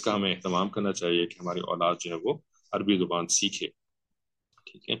 ٹھیک ہے۔ تو اس کا ہمیں اہتمام کرنا چاہیے کہ ہماری اولاد جو ہے وہ عربی زبان سیکھے،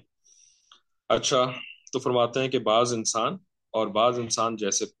 ٹھیک ہے۔ اچھا، تو فرماتے ہیں کہ بعض انسان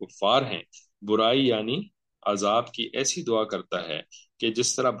جیسے کفار ہیں، برائی یعنی عذاب کی ایسی دعا کرتا ہے کہ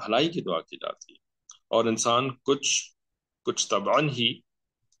جس طرح بھلائی کی دعا کی جاتی ہے، اور انسان کچھ طبعاً ہی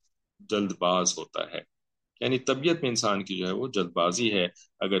جلد باز ہوتا ہے، یعنی طبیعت میں انسان کی جو ہے وہ جلد بازی ہے،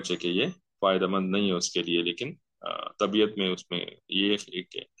 اگرچہ کہ یہ فائدہ مند نہیں ہے اس کے لیے، لیکن طبیعت میں اس میں یہ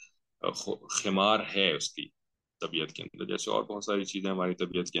ایک خمار ہے اس کی طبیعت کے اندر، جیسے اور بہت ساری چیزیں ہماری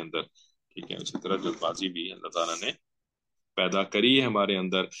طبیعت کے اندر، ٹھیک ہے، اسی طرح جلد بازی بھی اللہ تعالیٰ نے پیدا کری ہے ہمارے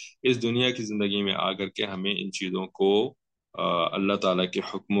اندر۔ اس دنیا کی زندگی میں آ کر کے ہمیں ان چیزوں کو اللہ تعالیٰ کے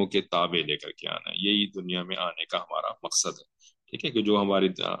حکموں کے تابع لے کر کے آنا ہے، یہی دنیا میں آنے کا ہمارا مقصد ہے، ٹھیک ہے، کہ جو ہمارے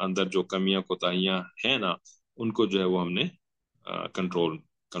اندر جو کمیاں کوتاہیاں ہیں نا، ان کو جو ہے وہ ہم نے کنٹرول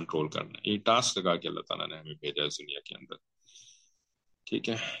کرنا ہے، یہ ٹاسک لگا کے اللہ تعالیٰ نے ہمیں بھیجا ہے اس دنیا کے اندر، ٹھیک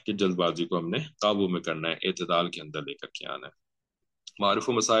ہے، کہ جلد بازی کو ہم نے قابو میں کرنا ہے، اعتدال کے اندر لے کر کے آنا ہے۔ معارف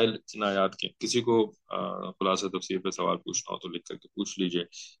و مسائل ان آیات کے، کسی کو خلاصہ تفسیر پہ سوال پوچھنا ہو تو لکھ کر کے پوچھ لیجئے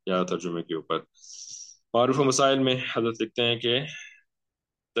یا ترجمے کے اوپر۔ معارف و مسائل میں حضرت لکھتے ہیں کہ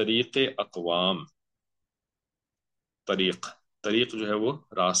طریق اقوام، طریق جو ہے وہ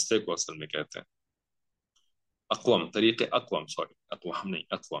راستے کو اصل میں کہتے ہیں، اقوام، طریق اقوام، سوری اقوام نہیں،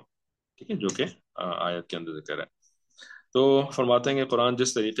 اقوام، ٹھیک ہے، جو کہ آیت کے اندر ذکر ہے۔ تو فرماتے ہیں کہ قرآن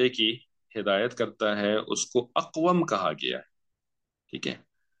جس طریقے کی ہدایت کرتا ہے اس کو اقوام کہا گیا ہے، ٹھیک ہے،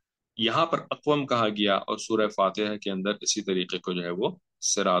 یہاں پر اقوام کہا گیا، اور سورہ فاتحہ کے اندر اسی طریقے کو جو ہے وہ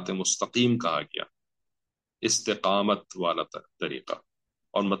صراط مستقیم کہا گیا، استقامت والا طریقہ،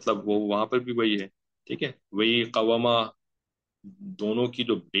 اور مطلب وہ وہاں پر بھی وہی ہے، ٹھیک ہے، وہی قوامہ، دونوں کی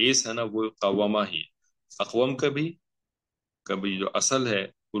جو بیس ہے نا وہ قوامہ ہی ہے، اقوام کا بھی کبھی جو اصل ہے،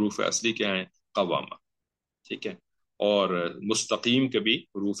 حروف اصلی کیا ہیں؟ قوامہ، ٹھیک ہے، اور مستقیم کے بھی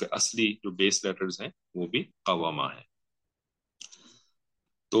حروف اصلی جو بیس لیٹرز ہیں وہ بھی قوامہ ہیں۔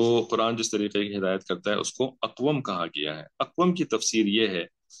 تو قرآن جس طریقے کی ہدایت کرتا ہے اس کو اقوام کہا گیا ہے۔ اقوام کی تفسیر یہ ہے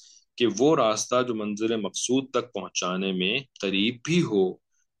کہ وہ راستہ جو منزل مقصود تک پہنچانے میں قریب بھی ہو،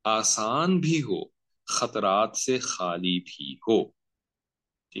 آسان بھی ہو، خطرات سے خالی بھی ہو،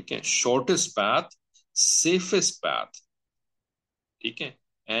 ٹھیک ہے، شارٹیسٹ پیتھ، سیفسٹ پیتھ، ٹھیک ہے،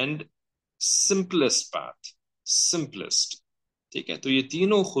 اینڈ سمپلسٹ پیتھ، سمپلسٹ، ٹھیک ہے۔ تو یہ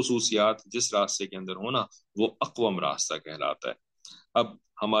تینوں خصوصیات جس راستے کے اندر ہونا وہ اقوام راستہ کہلاتا ہے۔ اب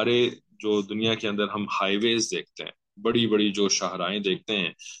ہمارے جو دنیا کے اندر ہم ہائی ویز دیکھتے ہیں، بڑی بڑی جو شاہراہیں دیکھتے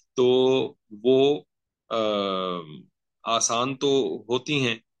ہیں، تو وہ آسان تو ہوتی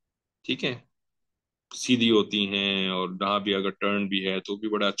ہیں، ٹھیک ہے، سیدھی ہوتی ہیں، اور جہاں بھی اگر ٹرن بھی ہے تو بھی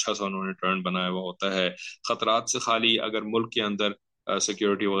بڑا اچھا سا انہوں نے ٹرن بنایا ہوا ہوتا ہے، خطرات سے خالی۔ اگر ملک کے اندر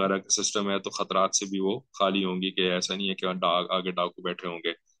سیکیورٹی وغیرہ کا سسٹم ہے تو خطرات سے بھی وہ خالی ہوں گی، کہ ایسا نہیں ہے کہ آگے ڈاکو بیٹھے ہوں گے،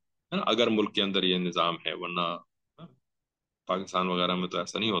 ہے نا، اگر ملک کے اندر یہ نظام ہے، ورنہ پاکستان وغیرہ میں تو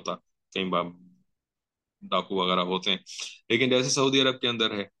ایسا نہیں ہوتا، کئی بار ڈاکو وغیرہ ہوتے ہیں، لیکن جیسے سعودی عرب کے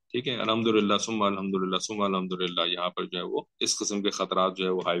اندر ہے، ٹھیک ہے، الحمدللہ ثم الحمدللہ ثم الحمدللہ، یہاں پر جو ہے وہ اس قسم کے خطرات جو ہے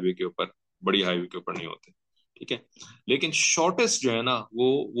وہ ہائی وے کے اوپر، بڑی ہائی وے کے اوپر نہیں ہوتے، ٹھیک ہے، لیکن شارٹیسٹ جو ہے نا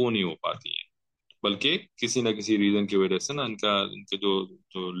وہ نہیں ہو پاتی ہے، بلکہ کسی نہ کسی ریزن کی وجہ سے نا ان کے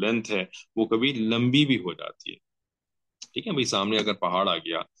جو لینتھ ہے وہ کبھی لمبی بھی ہو جاتی ہے، ٹھیک ہے، بھائی سامنے اگر پہاڑ آ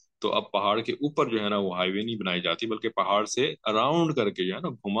گیا تو اب پہاڑ کے اوپر جو ہے نا وہ ہائی وے نہیں بنائی جاتی، بلکہ پہاڑ سے اراؤنڈ کر کے جو ہے نا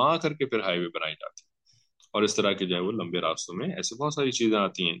گھما کر کے پھر ہائی وے بنائی جاتی ہے، اور اس طرح کے جو ہے وہ لمبے راستوں میں ایسے بہت ساری چیزیں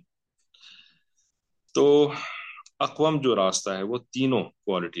آتی ہیں۔ تو اقوم جو راستہ ہے وہ تینوں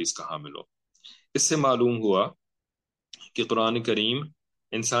کوالٹیز کا حامل ہو۔ اس سے معلوم ہوا کہ قرآن کریم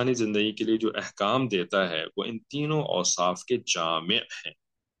انسانی زندگی کے لیے جو احکام دیتا ہے وہ ان تینوں اوصاف کے جامع ہیں۔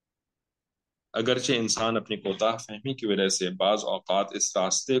 اگرچہ انسان اپنی کوتاہ فہمی کی وجہ سے بعض اوقات اس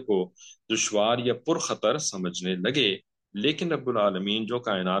راستے کو دشوار یا پرخطر سمجھنے لگے، لیکن رب العالمین جو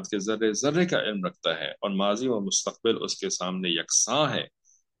کائنات کے ذرے ذرے کا علم رکھتا ہے اور ماضی و مستقبل اس کے سامنے یکساں ہے،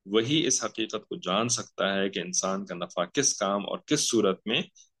 وہی اس حقیقت کو جان سکتا ہے کہ انسان کا نفع کس کام اور کس صورت میں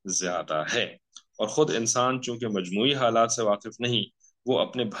زیادہ ہے۔ اور خود انسان چونکہ مجموعی حالات سے واقف نہیں، وہ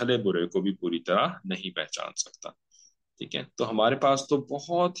اپنے بھلے برے کو بھی پوری طرح نہیں پہچان سکتا۔ ٹھیک ہے، تو ہمارے پاس تو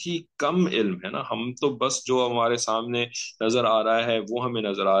بہت ہی کم علم ہے نا، ہم تو بس جو ہمارے سامنے نظر آ رہا ہے وہ ہمیں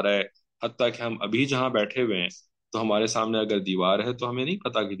نظر آ رہا ہے۔ حتیٰ کہ ہم ابھی جہاں بیٹھے ہوئے ہیں تو ہمارے سامنے اگر دیوار ہے تو ہمیں نہیں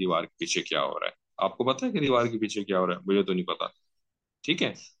پتا کہ دیوار کے پیچھے کیا ہو رہا ہے۔ آپ کو پتا ہے کہ دیوار کے پیچھے کیا ہو رہا ہے؟ مجھے تو نہیں پتا۔ ٹھیک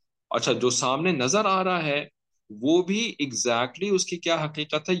ہے، اچھا جو سامنے نظر آ رہا ہے وہ بھی ایگزیکٹلی اس کی کیا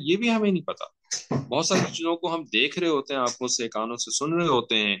حقیقت ہے یہ بھی ہمیں نہیں پتا۔ بہت ساری چیزوں کو ہم دیکھ رہے ہوتے ہیں، آنکھوں سے کانوں سے سن رہے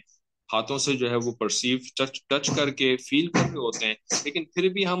ہوتے ہیں، ہاتھوں سے جو ہے وہ پرسیو ٹچ کر کے فیل کر رہے ہوتے ہیں، لیکن پھر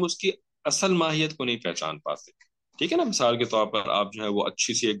بھی ہم اس کی اصل ماہیت کو نہیں پہچان پاتے۔ ٹھیک ہے نا، مثال کے طور پر آپ جو ہے وہ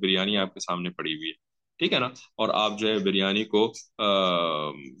اچھی سی ایک بریانی آپ کے سامنے پڑی ہوئی ہے، ٹھیک ہے نا، اور آپ جو ہے بریانی کو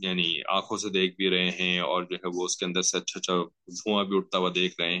یعنی آنکھوں سے دیکھ بھی رہے ہیں، اور جو ہے وہ اس کے اندر سے اچھا اچھا دھواں بھی اٹھتا ہوا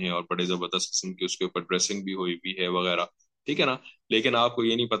دیکھ رہے ہیں، اور بڑے زبردست قسم کی اس کے اوپر ڈریسنگ بھی ہوئی بھی ہے وغیرہ، ٹھیک ہے نا، لیکن آپ کو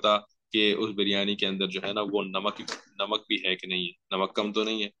یہ نہیں پتا کہ اس بریانی کے اندر جو ہے نا وہ نمک بھی ہے کہ نہیں ہے، نمک کم تو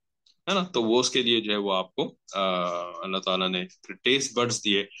نہیں ہے نا، تو وہ اس کے لیے جو ہے وہ آپ کو اللہ تعالیٰ نے ٹیسٹ برڈز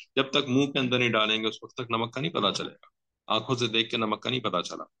دیے، جب تک منہ کے اندر نہیں ڈالیں گے اس وقت تک نمک کا نہیں پتا چلے گا، آنکھوں سے دیکھ کے نمک کا نہیں پتا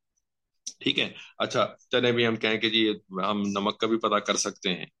چلا۔ ٹھیک ہے، اچھا چلے بھی ہم کہیں کہ جی ہم نمک کا بھی پتا کر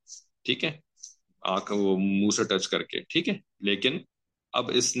سکتے ہیں، ٹھیک ہے، آنکھ وہ منہ سے ٹچ کر کے، ٹھیک ہے، لیکن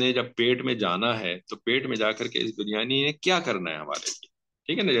اب اس نے جب پیٹ میں جانا ہے تو پیٹ میں جا کر کے اس بریانی نے کیا کرنا ہے ہمارے لیے،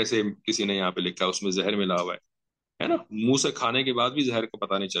 ٹھیک ہے نا، جیسے کسی نے یہاں پہ لکھا اس میں زہر ملا ہوا ہے نا، منہ سے کھانے کے بعد بھی زہر کا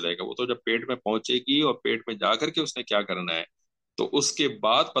پتہ نہیں چلے گا، وہ تو جب پیٹ میں پہنچے گی اور پیٹ میں جا کر کے اس نے کیا کرنا ہے تو اس کے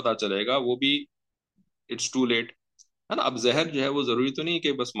بعد پتہ چلے گا، وہ بھی اٹس ٹو لیٹ، ہے نا۔ اب زہر جو ہے وہ ضروری تو نہیں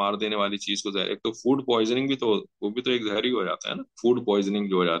کہ بس مار دینے والی چیز کو زہر، ایک تو فوڈ پوائزننگ بھی تو وہ بھی تو ایک زہر ہی ہو جاتا ہے نا، فوڈ پوائزننگ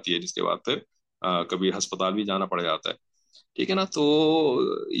جو ہو جاتی ہے جس کے بعد پھر کبھی ہسپتال بھی جانا پڑ جاتا ہے، ٹھیک ہے نا۔ تو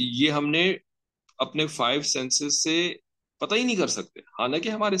یہ ہم نے اپنے فائیو سینسز سے پتہ ہی نہیں کر سکتے، حالانکہ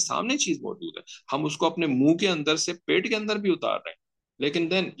ہمارے سامنے چیز موجود ہے، ہم اس کو اپنے منہ کے اندر سے پیٹ کے اندر بھی اتار رہے ہیں، لیکن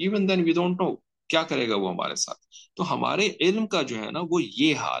دین even then we don't know کیا کرے گا وہ ہمارے ساتھ۔ تو ہمارے علم کا جو ہے نا وہ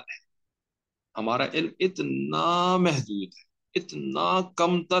یہ حال ہے، ہمارا علم اتنا محدود ہے، اتنا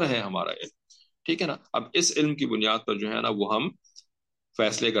کم تر ہے ہمارا علم، ٹھیک ہے نا۔ اب اس علم کی بنیاد پر جو ہے نا وہ ہم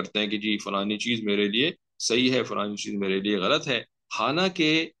فیصلے کرتے ہیں کہ جی فلانی چیز میرے لیے صحیح ہے، فلانی چیز میرے لیے غلط ہے،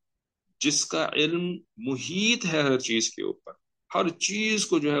 حالانکہ جس کا علم محیط ہے ہر چیز کے اوپر، ہر چیز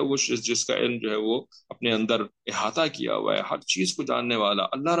کو جو ہے وہ جس کا علم جو ہے وہ اپنے اندر احاطہ کیا ہوا ہے، ہر چیز کو جاننے والا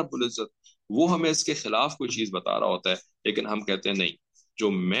اللہ رب العزت، وہ ہمیں اس کے خلاف کوئی چیز بتا رہا ہوتا ہے، لیکن ہم کہتے ہیں نہیں، جو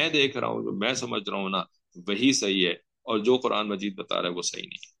میں دیکھ رہا ہوں، جو میں سمجھ رہا ہوں نا وہی صحیح ہے، اور جو قرآن مجید بتا رہا ہے وہ صحیح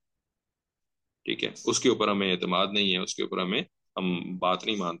نہیں ہے، ٹھیک ہے، اس کے اوپر ہمیں اعتماد نہیں ہے، اس کے اوپر ہم بات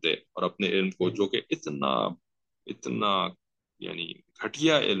نہیں مانتے، اور اپنے علم کو جو کہ اتنا اتنا یعنی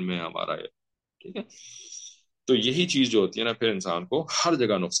گھٹیا علم ہے ہمارا علم، ٹھیک ہے، تو یہی چیز جو ہوتی ہے نا پھر انسان کو ہر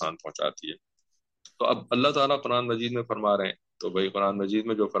جگہ نقصان پہنچاتی ہے۔ تو اب اللہ تعالیٰ قرآن مجید میں فرما رہے ہیں، تو بھائی قرآن مجید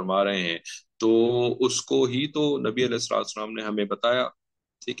میں جو فرما رہے ہیں تو اس کو ہی تو نبی علیہ الصلوۃ والسلام نے ہمیں بتایا،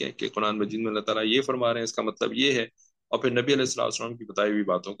 ٹھیک ہے، کہ قرآن مجید میں اللہ تعالیٰ یہ فرما رہے ہیں، اس کا مطلب یہ ہے، اور پھر نبی علیہ الصلوۃ والسلام کی بتائی ہوئی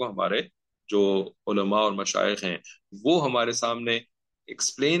باتوں کو ہمارے جو علماء اور مشائخ ہیں وہ ہمارے سامنے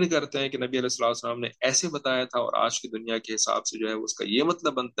ایکسپلین کرتے ہیں کہ نبی علیہ الصلوۃ والسلام نے ایسے بتایا تھا، اور آج کی دنیا کے حساب سے جو ہے اس کا یہ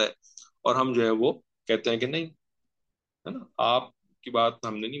مطلب بنتا ہے، اور ہم جو ہے وہ کہتے ہیں کہ نہیں، ہے نا، آپ کی بات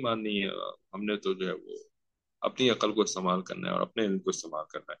ہم نے نہیں ماننی ہے، ہم نے تو جو ہے وہ اپنی عقل کو استعمال کرنا ہے اور اپنے علم کو استعمال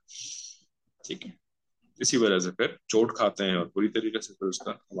کرنا ہے، ٹھیک ہے، اسی وجہ سے پھر چوٹ کھاتے ہیں اور پوری طریقے سے پھر اس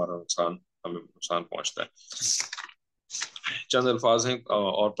کا ہمارا نقصان، ہمیں نقصان پہنچتا ہے۔ چند الفاظ ہیں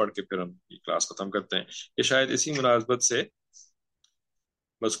اور پڑھ کے پھر ہم یہ کلاس ختم کرتے ہیں، کہ شاید اسی مناسبت سے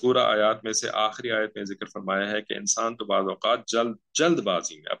مذکورہ آیات میں سے آخری آیت میں ذکر فرمایا ہے کہ انسان تو بعض اوقات جلد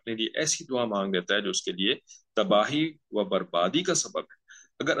بازی میں اپنے لیے ایسی دعا مانگ لیتا ہے جو اس کے لیے تباہی و بربادی کا سبب ہے۔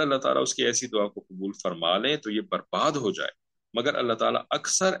 اگر اللہ تعالیٰ اس کی ایسی دعا کو قبول فرما لے تو یہ برباد ہو جائے، مگر اللہ تعالیٰ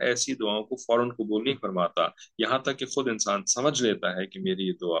اکثر ایسی دعاؤں کو فوراً قبول نہیں فرماتا، یہاں تک کہ خود انسان سمجھ لیتا ہے کہ میری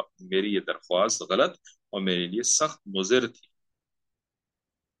یہ دعا، میری یہ درخواست غلط اور میرے لیے سخت مضر تھی۔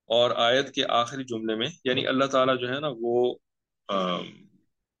 اور آیت کے آخری جملے میں یعنی اللہ تعالیٰ جو ہے نا وہ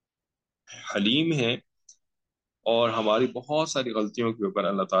حلیم ہے، اور ہماری بہت ساری غلطیوں کے اوپر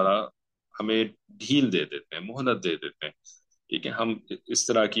اللہ تعالیٰ ہمیں ڈھیل دے دیتے ہیں، مہلت دے دیتے ہیں، ٹھیک ہے. ہم اس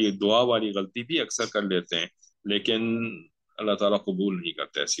طرح کی دعا والی غلطی بھی اکثر کر لیتے ہیں، لیکن اللہ تعالیٰ قبول نہیں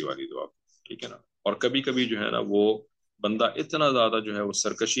کرتے ایسی والی دعا کو، ٹھیک ہے نا. اور کبھی کبھی جو ہے نا وہ بندہ اتنا زیادہ جو ہے وہ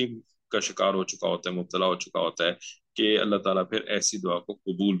سرکشی کا شکار ہو چکا ہوتا ہے، مبتلا ہو چکا ہوتا ہے کہ اللہ تعالیٰ پھر ایسی دعا کو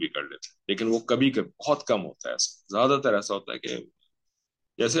قبول بھی کر لیتے ہیں. لیکن وہ کبھی کبھی بہت کم ہوتا ہے، ایسا زیادہ تر ایسا ہوتا ہے کہ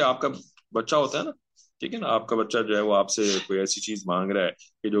جیسے آپ کا بچہ ہوتا ہے نا، ٹھیک ہے نا، آپ کا بچہ جو ہے وہ آپ سے کوئی ایسی چیز مانگ رہا ہے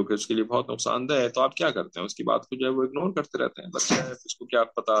کہ جو کہ اس کے لیے بہت نقصان دہ ہے، تو آپ کیا کرتے ہیں؟ اس کی بات کو جو ہے وہ اگنور کرتے رہتے ہیں. بچہ ہے، اس کو کیا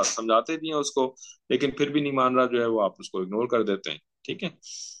پتا، سمجھاتے بھی ہیں اس کو، لیکن پھر بھی نہیں مان رہا جو ہے وہ آپ اس کو اگنور کر دیتے ہیں، ٹھیک ہے.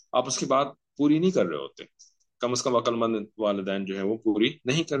 آپ اس کی بات پوری نہیں کر رہے ہوتے، کم از کم عقل مند والدین جو ہے وہ پوری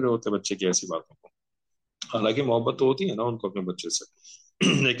نہیں کر رہے ہوتے بچے کی ایسی باتوں کو. حالانکہ محبت تو ہوتی ہے نا ان کو اپنے بچے سے،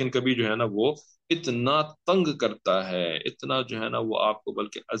 لیکن کبھی جو ہے نا وہ اتنا تنگ کرتا ہے، اتنا جو ہے نا وہ آپ کو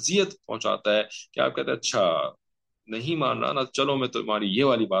بلکہ اذیت پہنچاتا ہے کہ آپ کہتے ہیں اچھا نہیں مان رہا نا، چلو میں تمہاری یہ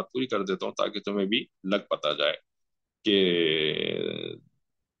والی بات پوری کر دیتا ہوں تاکہ تمہیں بھی لگ پتا جائے کہ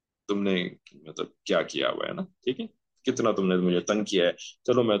تم نے مطلب کیا کیا ہوا ہے نا، ٹھیک ہے، کتنا تم نے مجھے تنگ کیا ہے.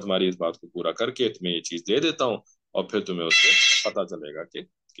 چلو میں تمہاری اس بات کو پورا کر کے تمہیں یہ چیز دے دیتا ہوں، اور پھر تمہیں اس سے پتا چلے گا کہ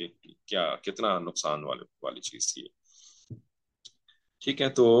کیا کتنا نقصان والی چیز تھی. ٹھیک ہے.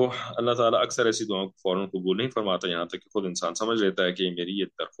 تو اللہ تعالیٰ اکثر ایسی دعاؤں کو فوراً قبول نہیں فرماتا، یہاں تک کہ خود انسان سمجھ لیتا ہے کہ میری یہ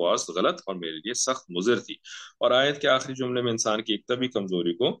درخواست غلط اور میرے لیے سخت مضر تھی. اور آیت کے آخری جملے میں انسان کی ایک طبی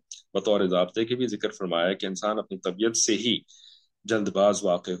کمزوری کو بطور ضابطے کے بھی ذکر فرمایا کہ انسان اپنی طبیعت سے ہی جلد باز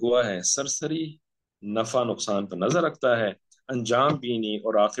واقع ہوا ہے، سرسری نفع نقصان پر نظر رکھتا ہے، انجام بینی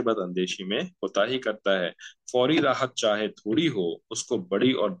اور عاقبت اندیشی میں کوتاہی کرتا ہے، فوری راحت چاہے تھوڑی ہو اس کو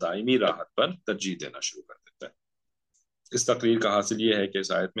بڑی اور دائمی راحت پر ترجیح دینا شروع کر دیتا ہے. اس تقریر کا حاصل یہ ہے کہ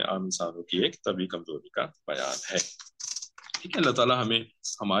اس آیت میں عام انسانوں کی ایک طبی کمزوری کا بیان ہے. ٹھیک ہے. اللہ تعالیٰ ہمیں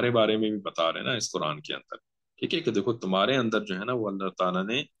ہمارے بارے میں بھی بتا رہے ہیں نا اس قرآن کے اندر، ٹھیک ہے، کہ دیکھو تمہارے اندر جو ہے نا وہ اللہ تعالیٰ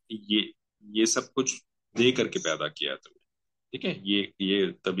نے یہ سب کچھ دے کر کے پیدا کیا ہے تمہیں، ٹھیک ہے،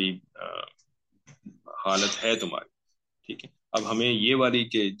 یہ طبی حالت ہے تمہاری، ٹھیک ہے. اب ہمیں یہ والی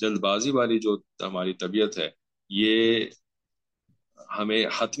کہ جلد بازی والی جو ہماری طبیعت ہے، یہ ہمیں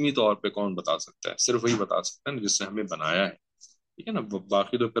حتمی طور پہ کون بتا سکتا ہے؟ صرف وہی بتا سکتا ہے جس نے ہمیں بنایا ہے، ٹھیک ہے نا.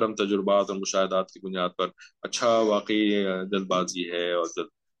 باقی تو پھر ہم تجربات اور مشاہدات کی بنیاد پر اچھا واقعی جلد بازی ہے اور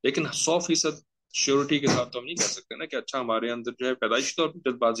لیکن 100% شیورٹی کے ساتھ تو ہم نہیں کہہ سکتے نا کہ اچھا ہمارے اندر جو ہے پیدائشی طور پہ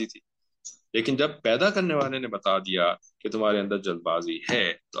جلد بازی تھی، لیکن جب پیدا کرنے والے نے بتا دیا کہ تمہارے اندر جلد بازی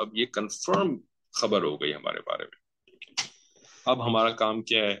ہے تو اب یہ کنفرم خبر ہو گئی ہمارے بارے میں. اب ہمارا کام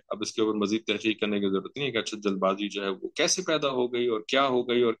کیا ہے؟ اب اس کے اوپر مزید تحقیق کرنے کی ضرورت نہیں ہے کہ اچھا جلد بازی جو ہے وہ کیسے پیدا ہو گئی اور کیا ہو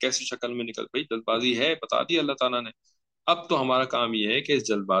گئی اور کیسی شکل میں نکل گئی. جلد بازی ہے، بتا دی اللہ تعالیٰ نے. اب تو ہمارا کام یہ ہے کہ اس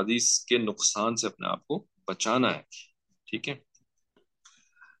جلد بازی کے نقصان سے اپنے آپ کو بچانا ہے، ٹھیک ہے.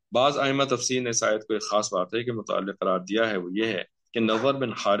 بعض ائمہ تفسیر نے اس آیت کو ایک خاص واقعے کے متعلق قرار دیا ہے، وہ یہ ہے کہ نظر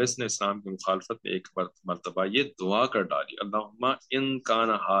بن حارث نے اسلام کی مخالفت میں ایک مرتبہ یہ دعا کر ڈالی، اللہم ان کان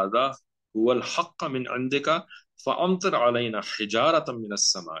ھذا هو الحق من عندک فامطر علینا حجارۃ من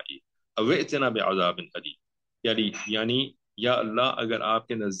السماء او ائتنا بعذاب علیم. یعنی یا اللہ اگر آپ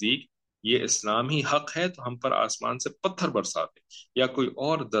کے نزدیک یہ اسلام ہی حق ہے تو ہم پر آسمان سے پتھر برسا دے یا کوئی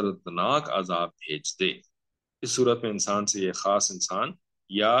اور دردناک عذاب بھیج دے. اس صورت میں انسان سے یہ خاص انسان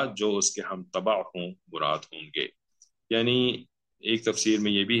یا جو اس کے ہم تبع ہوں مراد ہوں گے. یعنی ایک تفسیر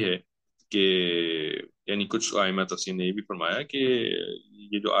میں یہ بھی ہے کہ یعنی کچھ ائمہ تفسیر نے یہ بھی فرمایا کہ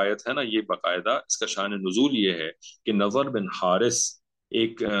یہ جو آیت ہے نا یہ باقاعدہ اس کا شان نزول یہ ہے کہ نظر بن حارث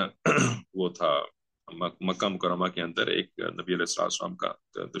ایک وہ تھا مکہ مکرمہ کے اندر ایک نبی علیہ السلام کا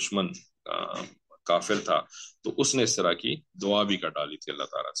دشمن کافر تھا، تو اس نے اس طرح کی دعا بھی کر ڈالی تھی اللہ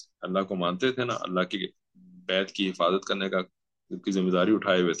تعالیٰ سے. اللہ کو مانتے تھے نا، اللہ کی بیت کی حفاظت کرنے کی ذمہ داری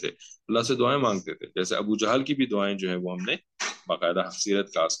اٹھائے ہوئے تھے، اللہ سے دعائیں مانگتے تھے. جیسے ابو جہل کی بھی دعائیں جو ہے وہ ہم نے باقاعدہ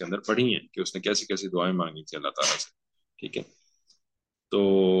سیرت کلاس کے اندر پڑھی ہیں کہ اس نے کیسی کیسی دعائیں مانگی تھی اللہ تعالیٰ سے، ٹھیک ہے. تو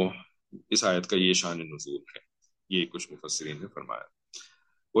اس آیت کا یہ شان نزول ہے، یہ کچھ مفسرین نے فرمایا.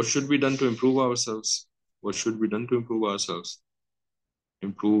 What should be done to improve ourselves? What should be done to improve ourselves?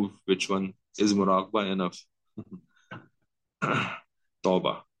 Improve which one? Is muraqabah enough?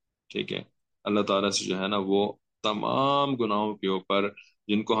 توبہ، ٹھیک ہے. اللہ تعالیٰ سے جو ہے نا وہ تمام گناہوں کے اوپر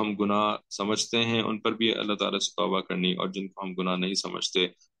جن کو ہم گناہ سمجھتے ہیں ان پر بھی اللہ تعالیٰ سے توبہ کرنی، اور جن کو ہم گناہ نہیں سمجھتے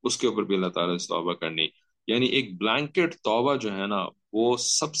اس کے اوپر بھی اللہ تعالیٰ سے توبہ کرنی. یعنی ایک بلینکٹ توبہ جو ہے نا وہ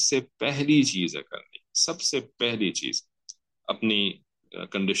سب سے پہلی چیز ہے کرنی، سب سے پہلی چیز اپنی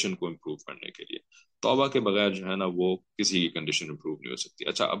کنڈیشن کو امپروو کرنے کے لیے. توبہ کے بغیر جو ہے نا وہ کسی کی کنڈیشن امپروو نہیں ہو سکتی.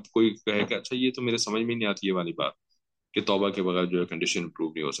 اچھا اب کوئی کہے کہ اچھا یہ تو میرے سمجھ میں نہیں آتی یہ والی بات کہ توبہ کے بغیر جو ہے کنڈیشن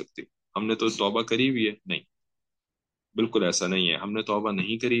امپروو نہیں ہو سکتی. ہم نے تو توبہ کری ہوئی ہے، نہیں، بالکل ایسا نہیں ہے، ہم نے توبہ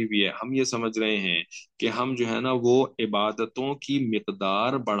نہیں کری ہوئی ہے، ہم یہ سمجھ رہے ہیں کہ ہم جو ہے نا وہ عبادتوں کی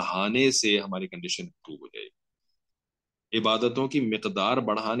مقدار بڑھانے سے ہماری کنڈیشن امپروو ہو جائے گی، عبادتوں کی مقدار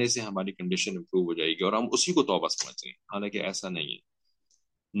بڑھانے سے ہماری کنڈیشن امپروو ہو جائے گی، اور ہم اسی کو توبہ سمجھ رہے ہیں، حالانکہ ایسا نہیں ہے۔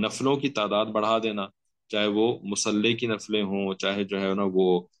 نفلوں کی تعداد بڑھا دینا، چاہے وہ مسلح کی نفلیں ہوں، چاہے جو ہے نا وہ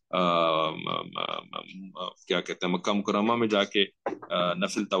کیا کہتے ہیں مکہ مکرمہ میں جا کے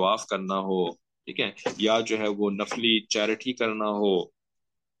نفل طواف کرنا ہو، ٹھیک ہے، یا جو ہے وہ نفلی چیریٹی کرنا ہو،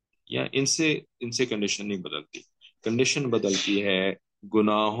 یا ان سے کنڈیشن نہیں بدلتی، کنڈیشن بدلتی ہے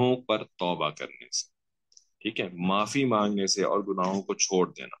گناہوں پر توبہ کرنے سے، ٹھیک ہے، معافی مانگنے سے اور گناہوں کو چھوڑ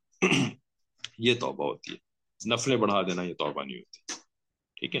دینا یہ توبہ ہوتی ہے، نفلیں بڑھا دینا یہ توبہ نہیں ہوتی،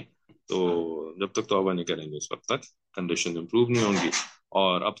 ٹھیک ہے۔ تو جب تک توبہ نہیں کریں گے اس وقت تک کنڈیشن امپروو نہیں ہوں گی۔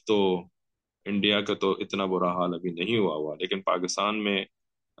 اور اب تو انڈیا کا تو اتنا برا حال ابھی نہیں ہوا لیکن پاکستان میں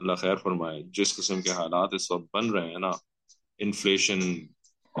اللہ خیر فرمائے جس قسم کے حالات اس وقت بن رہے ہیں نا، انفلیشن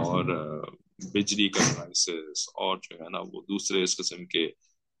اور بجلی کا کرائسس اور جو ہے نا وہ دوسرے اس قسم کے،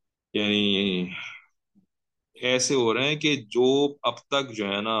 یعنی ایسے ہو رہے ہیں کہ جو اب تک جو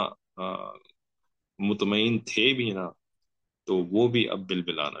ہے نا مطمئن تھے بھی نا، تو وہ بھی اب بل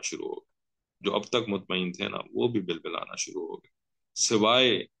بلانا شروع ہو گئے، جو اب تک مطمئن تھے نا وہ بھی بل بلانا شروع ہو گئے،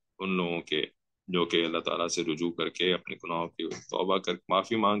 سوائے ان لوگوں کے جو کہ اللہ تعالیٰ سے رجوع کر کے اپنے گناہوں کی توبہ کر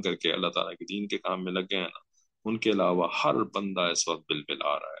معافی مانگ کر کے اللہ تعالیٰ کے دین کے کام میں لگ گئے ہیں نا، ان کے علاوہ ہر بندہ اس وقت بل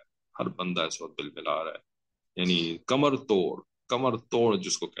بلا رہا ہے، ہر بندہ اس وقت بل بلا رہا ہے، یعنی کمر توڑ، کمر توڑ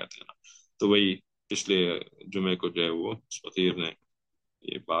جس کو کہتے ہیں نا۔ تو وہی پچھلے جمعے کو جو ہے وہ فقیر نے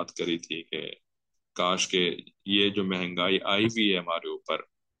یہ بات کری تھی کہ کاش کہ یہ جو مہنگائی آئی ہوئی ہے ہمارے اوپر،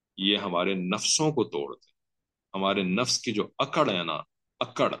 یہ ہمارے نفسوں کو توڑ دے، ہمارے نفس کی جو اکڑ ہے نا،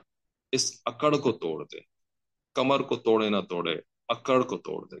 اکڑ، اس اکڑ کو توڑ دے، کمر کو توڑے نہ توڑے، اکڑ کو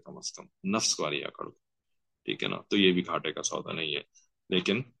توڑ دے کم از کم، نفس والی اکڑ کو، ٹھیک ہے نا۔ تو یہ بھی گھاٹے کا سودا نہیں ہے،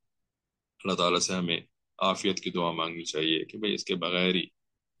 لیکن اللہ تعالیٰ سے ہمیں عافیت کی دعا مانگنی چاہیے کہ بھئی اس کے بغیر ہی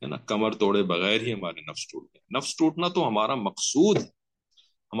ہے نا، کمر توڑے بغیر ہی ہمارے نفس ٹوٹ گئے، نفس ٹوٹنا تو ہمارا مقصود ہے،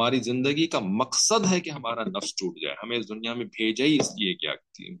 ہماری زندگی کا مقصد ہے کہ ہمارا نفس ٹوٹ جائے، ہمیں اس دنیا میں بھیجا ہی اس لیے کیا،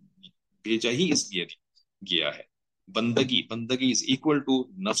 بھیجا ہی اس لیے گیا ہے۔ بندگی از اکول ٹو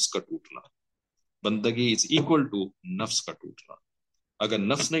نفس کا ٹوٹنا، بندگی از اکول ٹو نفس کا ٹوٹنا، اگر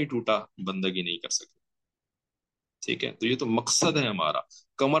نفس نہیں ٹوٹا بندگی نہیں کر سکتے، ٹھیک ہے۔ تو یہ تو مقصد ہے ہمارا،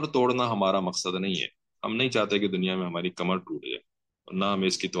 کمر توڑنا ہمارا مقصد نہیں ہے، ہم نہیں چاہتے کہ دنیا میں ہماری کمر ٹوٹ جائے، اور نہ ہمیں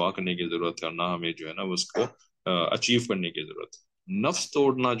اس کی دعا کرنے کی ضرورت ہے، اور نہ ہمیں جو ہے نا اس کو اچیو کرنے کی ضرورت ہے، نفس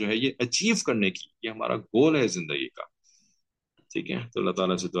توڑنا جو ہے یہ اچیو کرنے کی، یہ ہمارا گول ہے زندگی کا، ٹھیک ہے۔ تو اللہ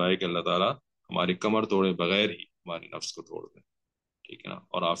تعالیٰ سے دعا ہے کہ اللہ تعالیٰ ہماری کمر توڑے بغیر ہی ہمارے نفس کو توڑ دے، ٹھیک ہے نا،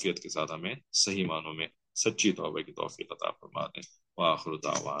 اور عافیت کے ساتھ ہمیں صحیح معنوں میں سچی توبہ کی توفیق عطا فرما دیں۔ وآخر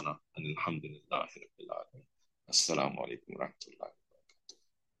دعوانا ان الحمد للہ رب العالمین۔ السلام علیکم ورحمۃ اللہ۔